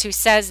Robbins, who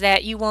says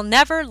that you will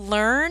never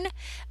learn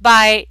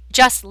by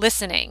just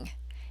listening.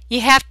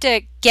 You have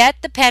to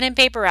get the pen and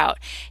paper out.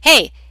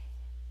 Hey,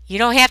 you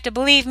don't have to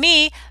believe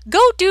me.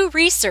 Go do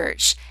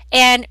research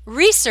and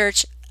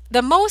research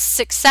the most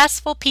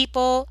successful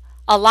people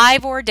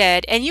alive or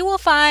dead, and you will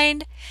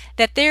find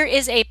that there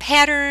is a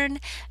pattern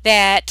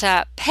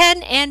that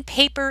pen and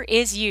paper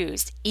is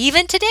used.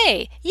 Even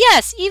today,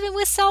 yes, even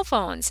with cell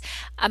phones.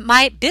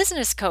 My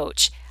business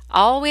coach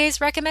always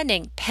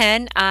recommending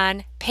pen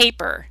on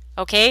paper.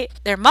 Okay,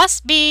 there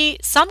must be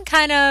some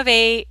kind of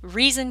a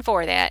reason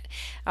for that.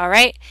 All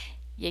right,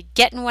 you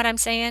getting what I'm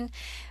saying?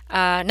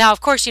 Now, of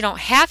course, you don't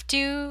have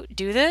to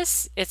do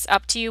this. It's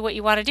up to you what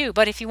you want to do.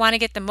 But if you want to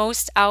get the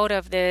most out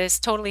of this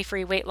totally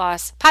free weight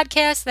loss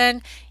podcast,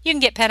 then you can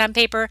get pen and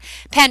paper,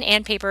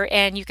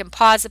 and you can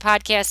pause the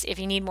podcast if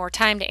you need more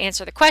time to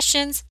answer the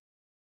questions.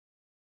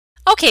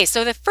 Okay,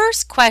 so the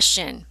first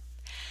question: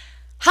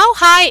 how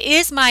high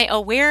is my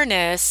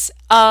awareness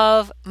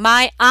of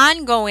my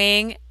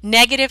ongoing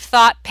negative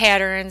thought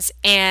patterns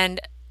and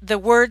the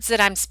words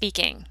that I'm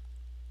speaking?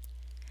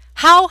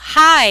 How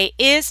high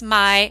is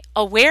my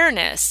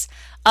awareness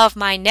of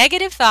my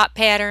negative thought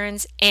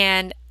patterns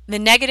and the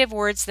negative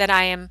words that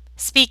I am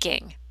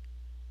speaking?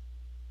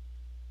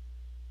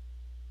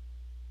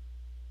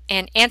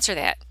 And answer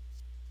that.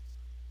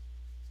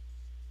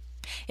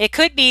 It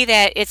could be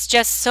that it's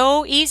just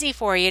so easy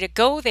for you to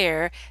go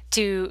there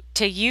to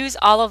use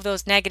all of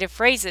those negative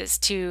phrases,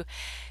 to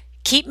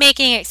keep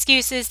making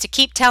excuses, to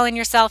keep telling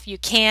yourself you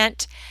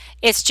can't.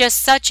 It's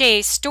just such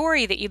a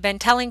story that you've been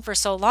telling for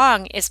so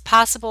long. It's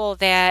possible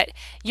that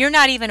you're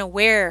not even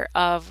aware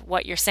of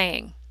what you're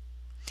saying.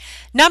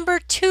 Number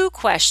 2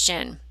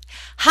 question: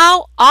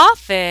 how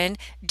often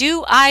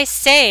do I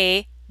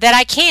say that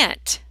I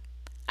can't?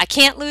 I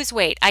can't lose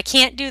weight. I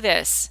can't do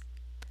this.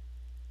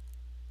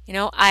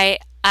 I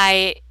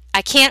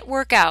can't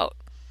work out.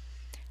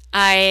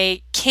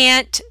 I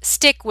can't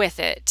stick with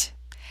it.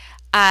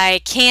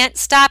 I can't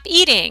stop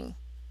eating.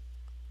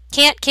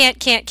 Can't.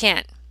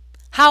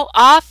 How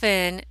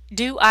often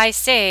do I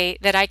say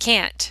that I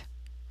can't?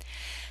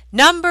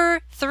 Number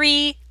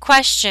 3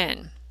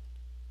 question: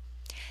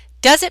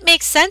 does it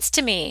make sense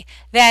to me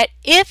that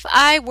if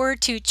I were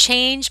to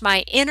change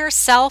my inner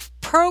self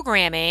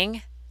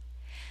programming,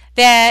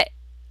 that,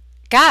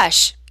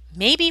 gosh,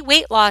 maybe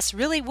weight loss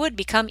really would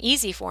become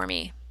easy for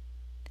me?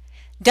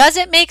 Does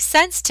it make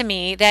sense to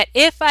me that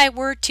if I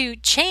were to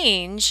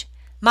change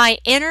my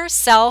inner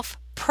self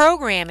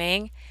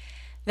programming,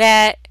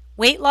 that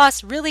weight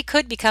loss really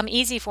could become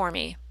easy for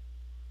me?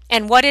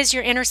 And what is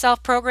your inner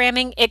self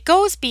programming? It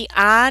goes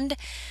beyond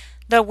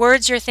the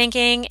words you're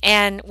thinking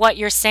and what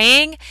you're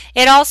saying.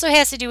 It also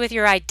has to do with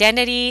your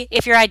identity.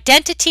 If your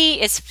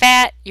identity is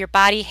fat, your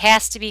body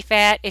has to be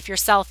fat. If your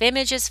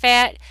self-image is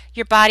fat,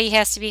 your body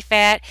has to be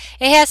fat.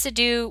 It has to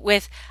do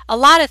with a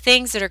lot of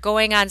things that are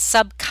going on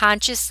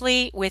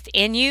subconsciously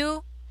within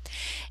you.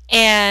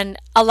 And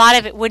a lot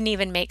of it wouldn't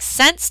even make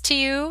sense to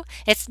you.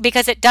 It's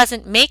because it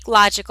doesn't make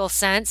logical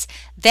sense.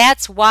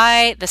 That's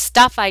why the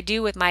stuff I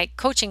do with my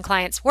coaching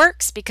clients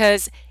works,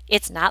 because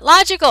it's not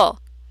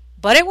logical,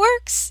 but it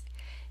works.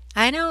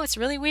 I know, it's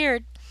really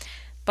weird.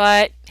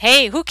 But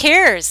hey, who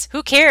cares?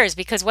 Who cares?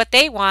 Because what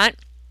they want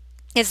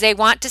is they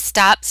want to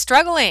stop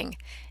struggling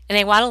and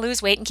they want to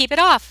lose weight and keep it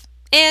off.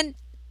 And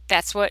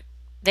that's what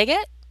they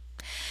get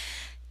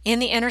in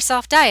the Inner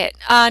Self Diet.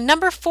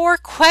 Number 4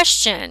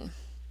 question: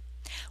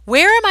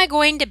 where am I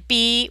going to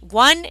be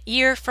 1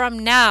 year from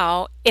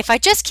now if I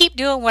just keep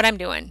doing what I'm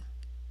doing?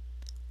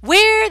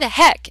 Where the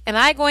heck am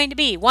I going to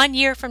be 1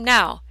 year from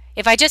now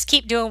if I just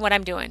keep doing what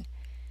I'm doing?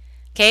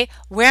 Okay,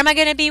 where am I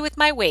going to be with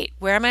my weight?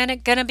 Where am I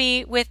going to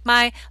be with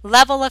my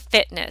level of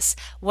fitness?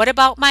 What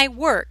about my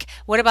work?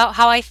 What about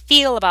how I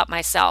feel about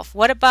myself?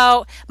 What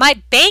about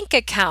my bank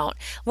account?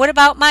 What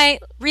about my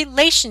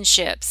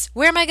relationships?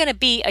 Where am I going to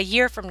be a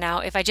year from now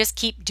if I just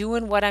keep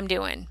doing what I'm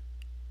doing?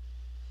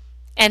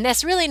 And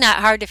that's really not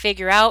hard to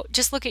figure out.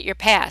 Just look at your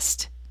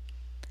past.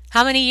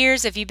 How many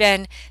years have you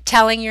been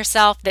telling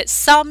yourself that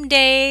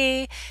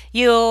someday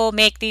you'll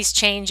make these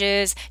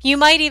changes? You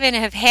might even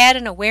have had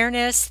an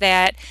awareness,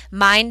 that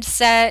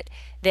mindset,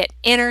 that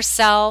inner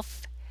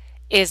self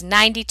is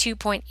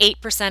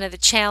 92.8% of the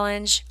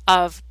challenge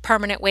of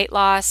permanent weight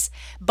loss.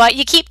 But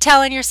you keep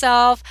telling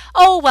yourself,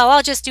 oh, well,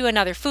 I'll just do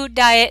another food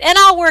diet and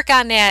I'll work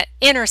on that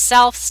inner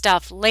self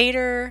stuff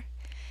later.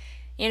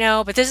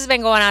 But this has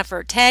been going on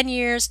for 10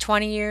 years,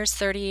 20 years,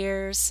 30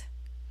 years.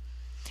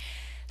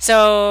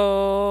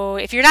 So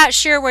if you're not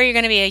sure where you're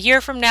going to be a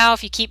year from now,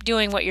 if you keep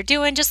doing what you're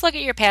doing, just look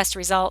at your past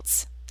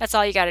results. That's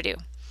all you got to do.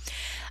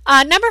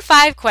 Number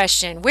 5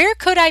 question: where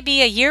could I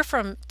be a year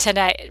from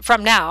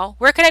now?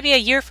 Where could I be a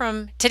year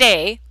from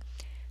today,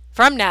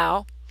 from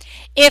now,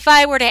 if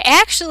I were to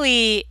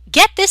actually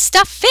get this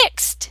stuff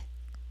fixed?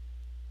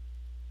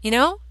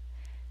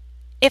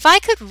 If I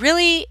could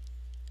really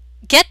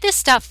get this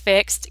stuff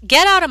fixed,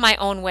 get out of my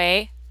own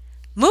way,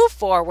 move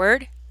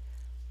forward,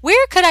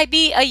 where could I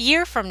be a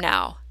year from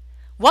now?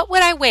 What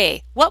would I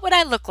weigh? What would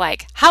I look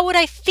like? How would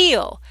I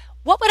feel?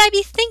 What would I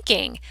be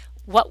thinking?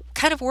 What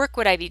kind of work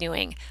would I be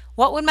doing?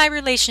 What would my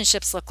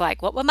relationships look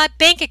like? What would my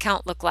bank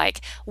account look like?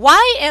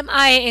 Why am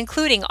I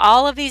including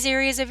all of these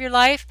areas of your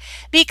life?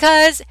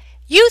 Because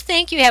you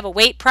think you have a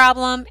weight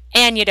problem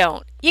and you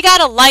don't. You got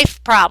a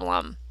life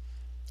problem.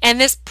 And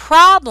this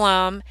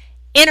problem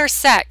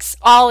intersects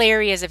all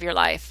areas of your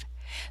life.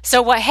 So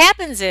what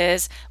happens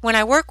is, when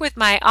I work with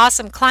my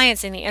awesome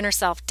clients in the Inner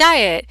Self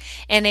Diet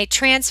and they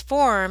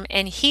transform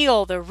and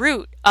heal the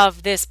root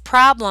of this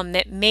problem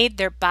that made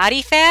their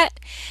body fat,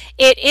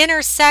 it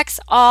intersects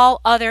all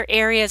other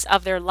areas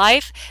of their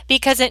life,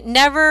 because it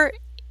never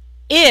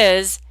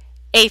is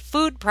a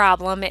food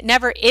problem. It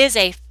never is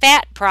a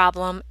fat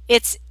problem.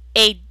 It's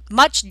a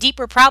much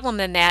deeper problem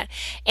than that,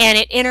 and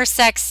it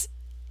intersects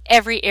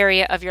every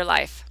area of your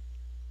life.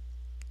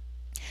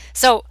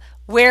 So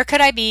where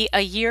could I be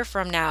a year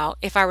from now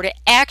if I were to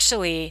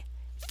actually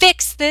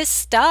fix this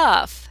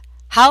stuff?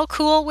 How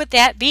cool would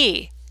that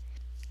be?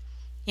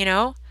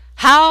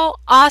 How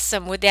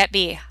awesome would that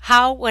be?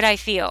 How would I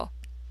feel?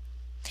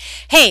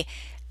 Hey,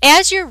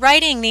 as you're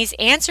writing these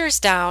answers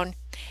down,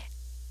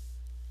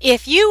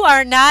 if you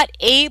are not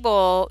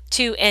able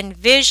to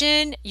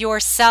envision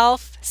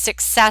yourself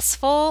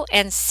successful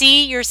and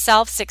see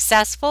yourself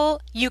successful,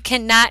 you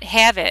cannot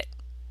have it.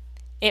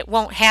 It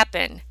won't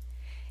happen.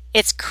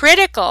 It's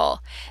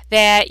critical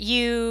that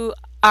you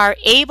are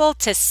able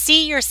to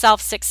see yourself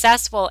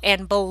successful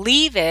and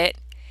believe it,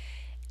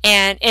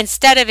 and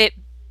instead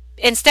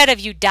of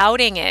you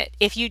doubting it.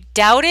 If you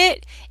doubt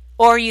it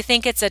or you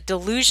think it's a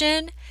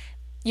delusion,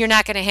 you're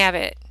not going to have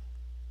it.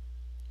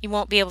 You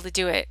won't be able to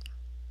do it.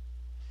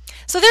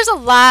 So there's a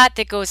lot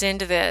that goes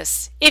into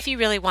this if you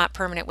really want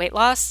permanent weight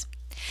loss.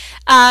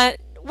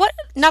 What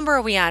number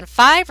are we on?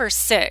 5 or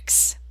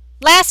 6?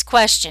 Last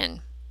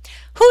question.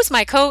 Who's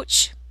my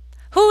coach?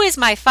 Who is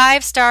my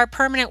 5-star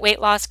permanent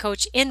weight loss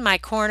coach in my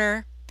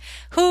corner?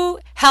 Who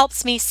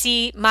helps me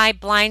see my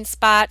blind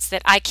spots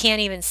that I can't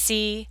even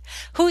see?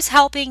 Who's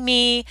helping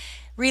me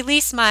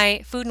release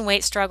my food and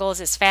weight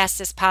struggles as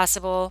fast as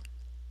possible?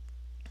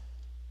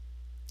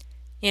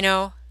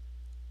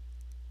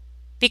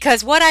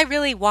 Because what I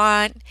really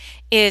want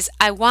is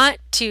I want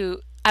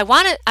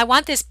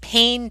this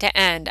pain to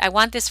end. I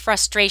want this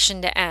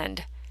frustration to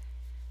end.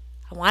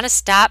 I want to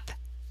stop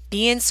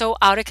being so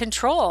out of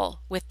control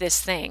with this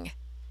thing.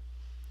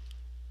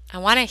 I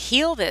want to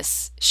heal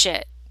this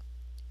shit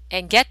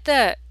and get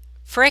the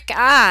frick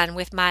on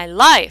with my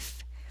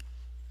life,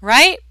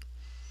 right?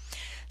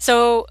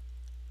 So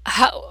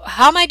how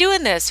am I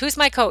doing this? Who's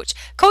my coach?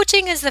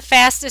 Coaching is the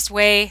fastest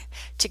way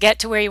to get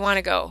to where you want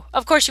to go.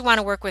 Of course, you want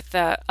to work with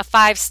a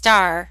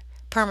 5-star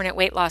permanent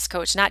weight loss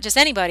coach, not just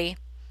anybody,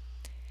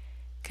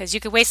 because you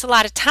could waste a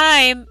lot of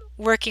time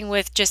working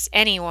with just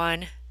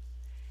anyone.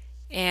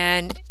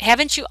 And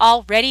haven't you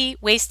already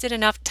wasted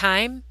enough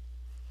time?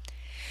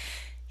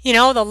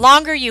 The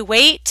longer you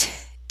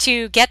wait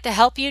to get the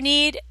help you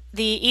need,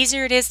 the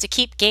easier it is to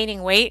keep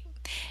gaining weight,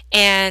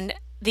 and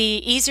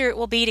the easier it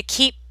will be to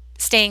keep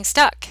staying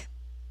stuck,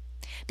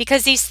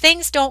 because these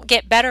things don't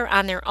get better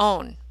on their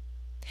own.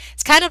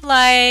 It's kind of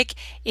like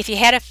if you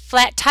had a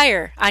flat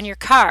tire on your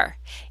car.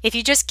 If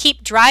you just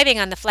keep driving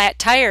on the flat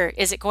tire,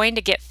 is it going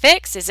to get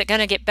fixed? Is it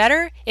going to get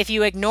better? If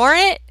you ignore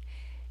it,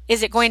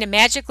 is it going to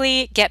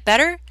magically get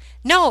better?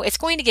 No, it's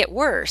going to get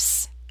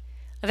worse.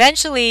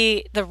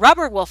 Eventually, the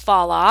rubber will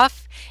fall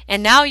off,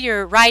 and now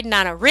you're riding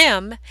on a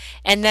rim,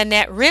 and then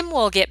that rim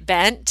will get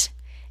bent,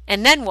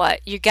 and then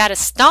what? You got a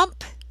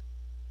stump?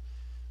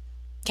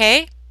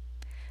 Okay?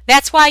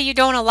 That's why you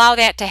don't allow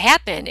that to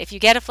happen. If you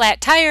get a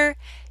flat tire,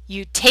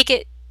 you take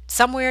it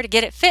somewhere to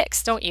get it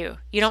fixed, don't you?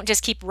 You don't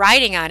just keep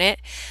riding on it.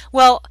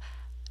 Well,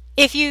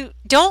 if you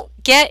don't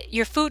get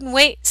your food and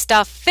weight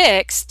stuff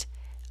fixed,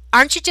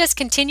 aren't you just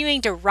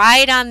continuing to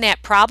ride on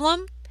that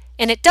problem?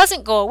 And it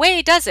doesn't go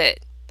away, does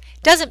it?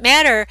 Doesn't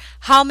matter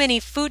how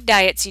many food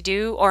diets you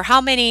do, or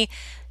how many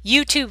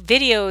YouTube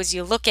videos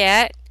you look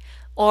at,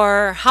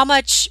 or how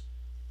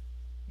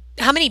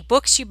many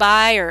books you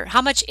buy, or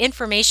how much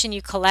information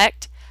you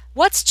collect.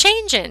 What's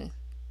changing?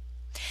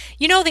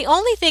 You know, the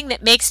only thing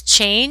that makes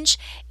change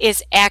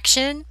is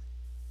action,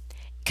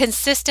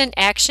 consistent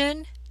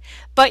action,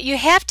 but you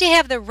have to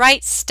have the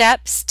right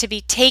steps to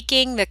be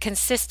taking the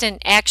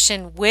consistent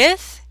action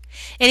with.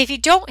 And if you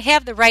don't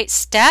have the right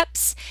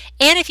steps,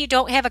 and if you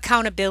don't have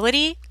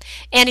accountability,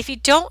 and if you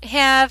don't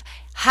have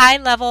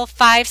high-level,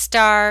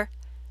 5-star,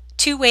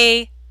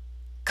 two-way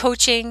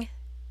coaching,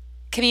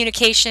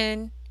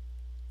 communication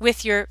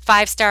with your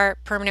 5-star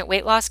permanent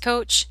weight loss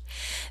coach,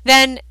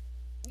 then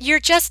you're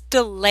just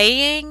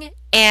delaying,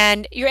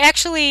 and you're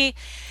actually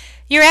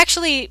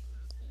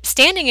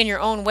standing in your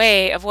own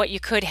way of what you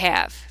could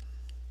have.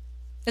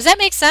 Does that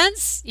make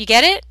sense? You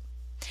get it?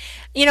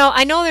 You know,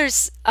 I know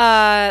there's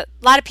a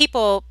lot of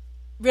people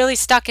really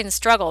stuck in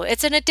struggle.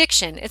 It's an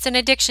addiction. It's an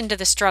addiction to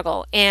the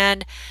struggle.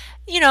 And,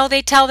 you know,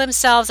 they tell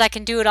themselves, I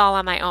can do it all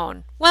on my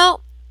own.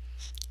 Well,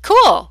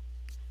 cool.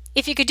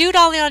 If you could do it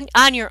all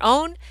on your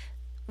own,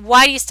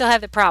 why do you still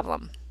have the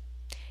problem?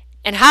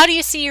 And how do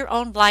you see your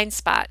own blind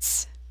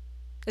spots?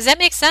 Does that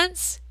make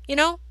sense? You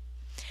know?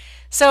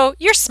 So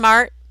you're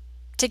smart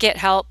to get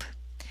help.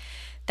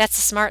 That's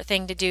a smart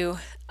thing to do.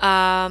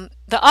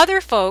 The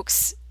other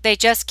folks, they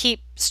just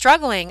keep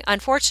struggling,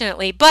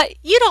 unfortunately. But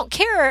you don't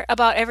care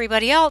about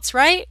everybody else,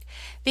 right?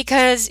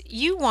 Because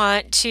you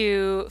want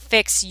to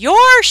fix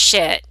your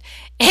shit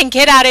and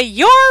get out of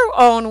your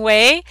own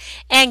way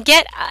and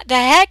get the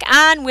heck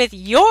on with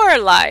your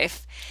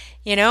life.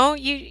 You know,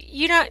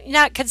 you're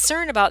not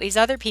concerned about these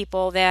other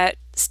people that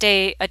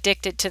stay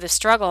addicted to the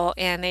struggle,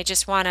 and they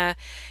just want to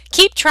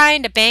keep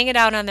trying to bang it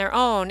out on their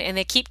own, and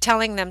they keep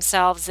telling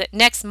themselves that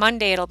next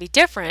Monday it'll be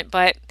different,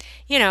 but,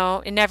 you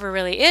know, it never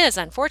really is,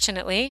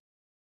 unfortunately.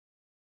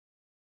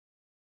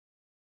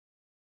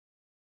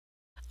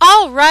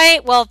 All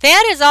right, well,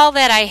 that is all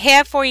that I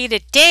have for you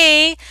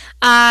today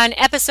on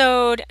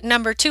episode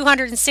number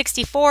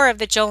 264 of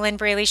the JoLynn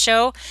Braley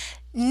Show.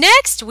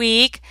 Next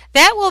week,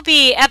 that will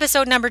be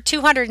episode number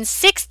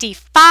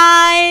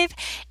 265,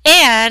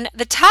 and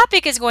the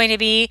topic is going to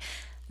be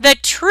the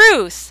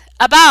truth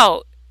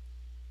about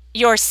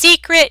your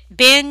secret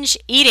binge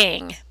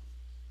eating.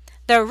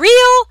 The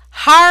real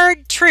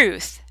hard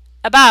truth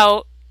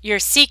about your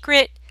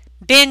secret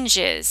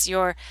binges,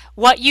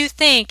 what you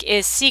think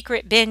is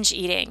secret binge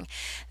eating.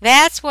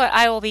 That's what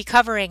I will be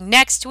covering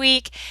next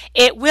week.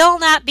 It will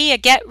not be a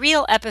Get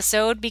Real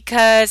episode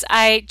because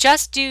I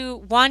just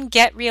do one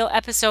Get Real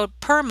episode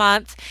per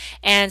month,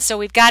 and so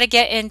we've got to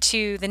get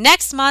into the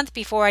next month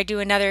before I do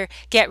another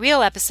Get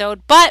Real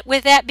episode. But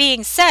with that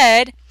being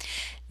said,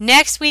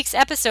 next week's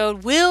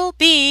episode will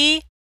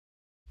be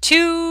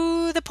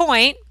to the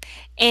point,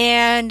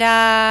 and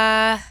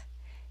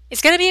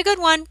it's going to be a good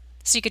one.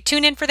 So you could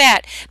tune in for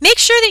that. Make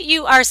sure that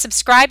you are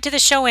subscribed to the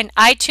show in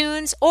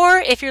iTunes, or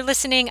if you're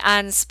listening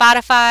on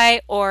Spotify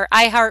or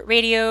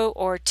iHeartRadio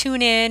or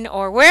TuneIn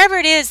or wherever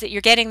it is that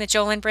you're getting the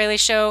JoLynn Braley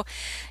Show,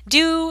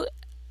 do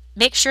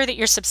make sure that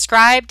you're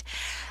subscribed.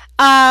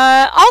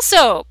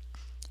 Also,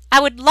 I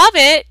would love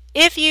it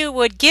if you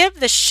would give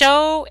the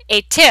show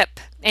a tip.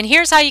 And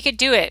here's how you could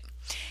do it.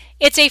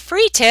 It's a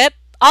free tip.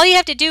 All you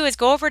have to do is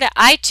go over to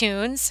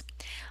iTunes,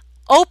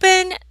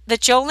 open the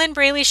JoLynn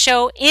Braley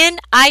Show in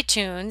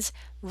iTunes,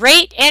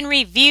 rate and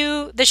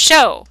review the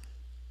show.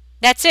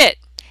 That's it.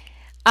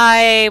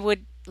 I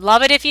would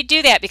love it if you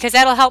do that because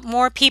that'll help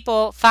more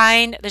people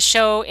find the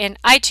show in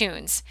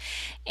iTunes.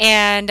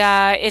 And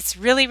it's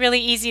really, really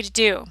easy to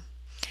do.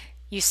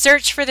 You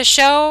search for the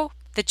show,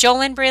 the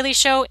JoLynn Braley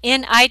Show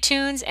in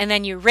iTunes, and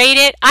then you rate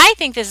it. I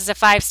think this is a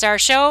 5-star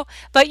show,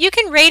 but you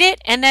can rate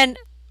it and then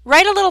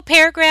write a little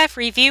paragraph,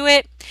 review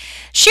it.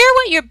 Share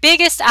what your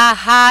biggest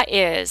aha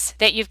is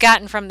that you've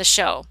gotten from the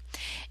show.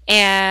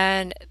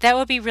 And that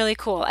would be really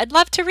cool. I'd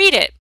love to read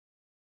it.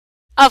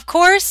 Of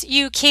course,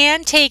 you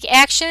can take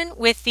action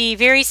with the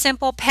very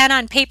simple pen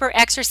on paper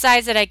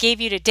exercise that I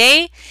gave you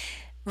today.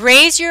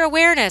 Raise your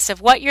awareness of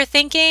what you're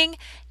thinking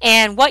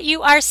and what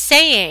you are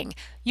saying.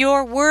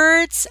 Your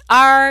words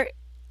are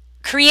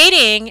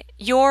creating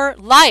your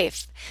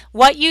life.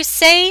 What you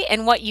say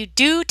and what you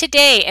do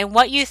today and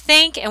what you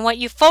think and what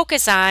you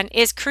focus on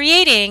is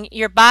creating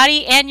your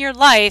body and your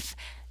life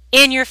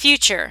in your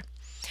future.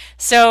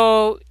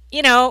 So,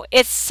 you know,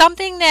 it's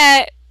something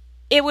that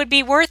it would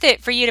be worth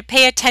it for you to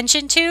pay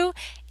attention to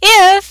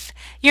if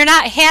you're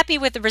not happy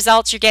with the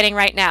results you're getting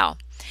right now.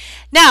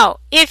 Now,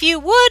 if you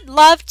would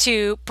love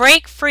to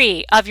break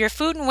free of your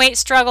food and weight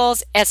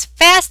struggles as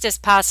fast as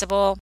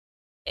possible,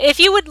 if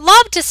you would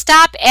love to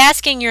stop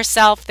asking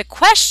yourself the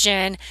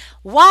question,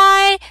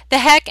 why the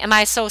heck am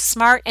I so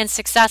smart and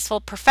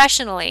successful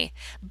professionally,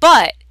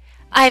 but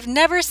I've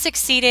never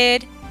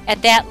succeeded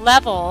at that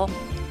level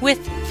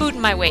with food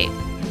and my weight?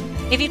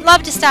 If you'd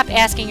love to stop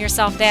asking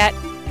yourself that,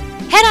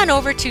 head on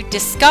over to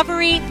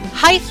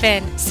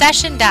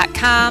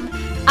discovery-session.com,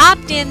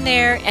 opt in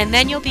there, and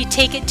then you'll be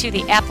taken to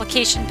the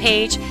application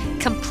page.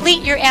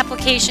 Complete your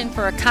application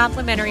for a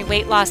complimentary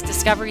weight loss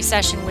discovery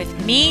session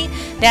with me.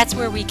 That's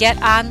where we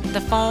get on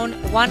the phone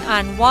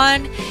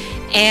one-on-one.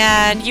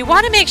 And you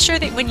want to make sure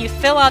that when you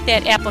fill out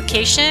that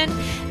application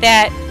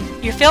that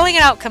you're filling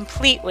it out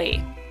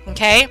completely,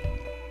 okay?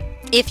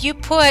 If you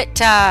put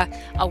a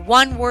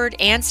one-word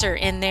answer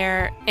in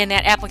there in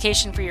that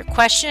application for your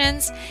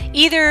questions,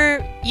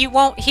 either you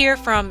won't hear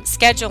from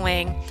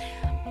scheduling,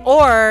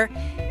 or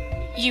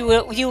you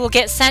will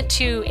get sent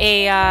to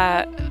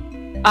a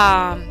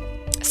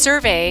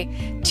survey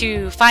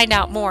to find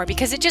out more,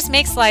 because it just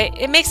makes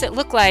it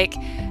look like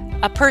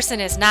a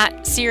person is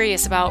not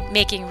serious about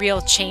making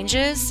real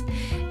changes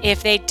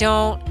if they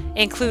don't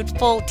include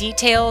full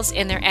details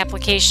in their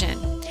application.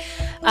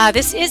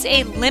 This is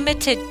a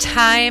limited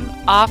time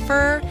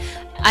offer.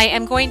 I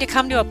am going to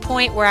come to a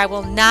point where I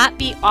will not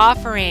be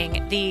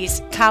offering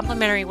these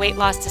complimentary weight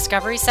loss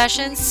discovery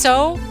sessions.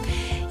 So,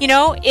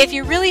 if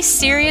you're really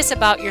serious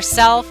about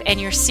yourself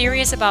and you're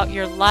serious about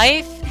your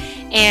life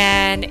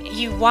and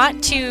you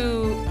want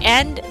to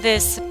end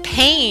this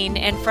pain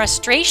and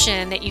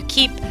frustration that you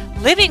keep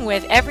living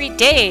with every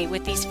day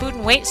with these food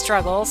and weight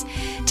struggles,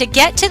 to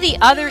get to the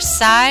other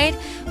side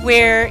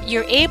where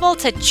you're able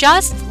to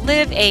just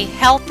live a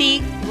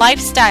healthy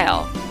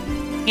lifestyle,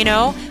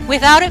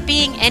 without it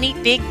being any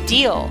big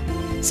deal,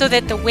 so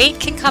that the weight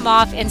can come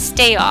off and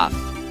stay off.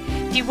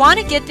 If you want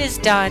to get this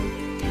done,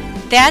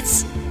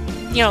 that's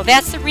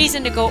the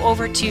reason to go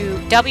over to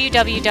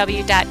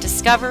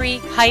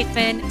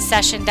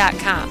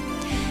www.discovery-session.com.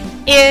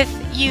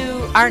 If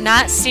you are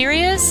not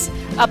serious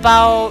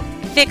about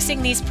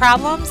fixing these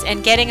problems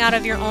and getting out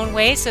of your own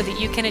way so that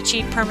you can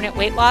achieve permanent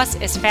weight loss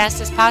as fast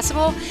as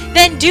possible,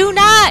 then do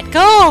not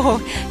go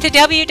to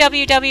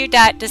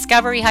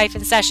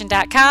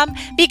www.discovery-session.com,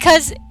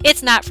 because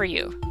it's not for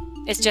you.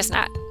 It's just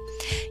not.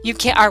 You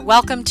are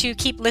welcome to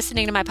keep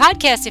listening to my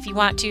podcast if you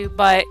want to,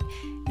 but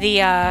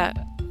the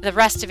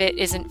rest of it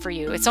isn't for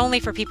you. It's only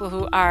for people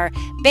who are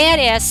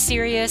badass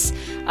serious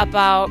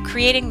about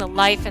creating the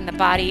life and the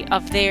body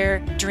of their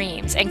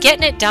dreams and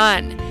getting it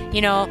done.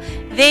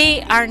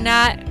 They are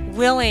not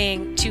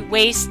willing to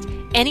waste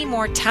any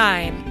more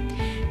time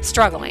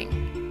struggling.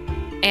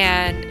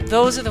 And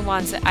those are the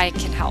ones that I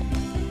can help.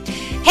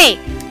 Hey,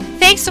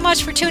 thanks so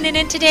much for tuning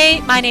in today.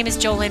 My name is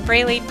JoLynn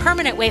Braley,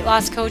 permanent weight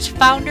loss coach,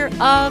 founder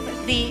of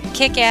the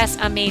Kick-Ass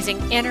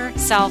Amazing Inner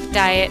Self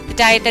Diet, the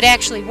diet that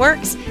actually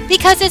works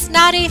because it's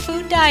not a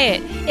food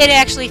diet. It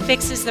actually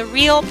fixes the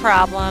real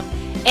problem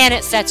and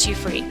it sets you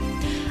free.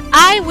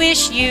 I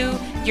wish you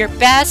your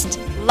best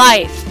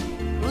life,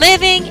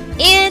 living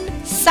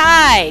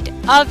inside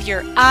of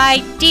your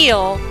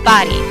ideal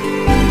body.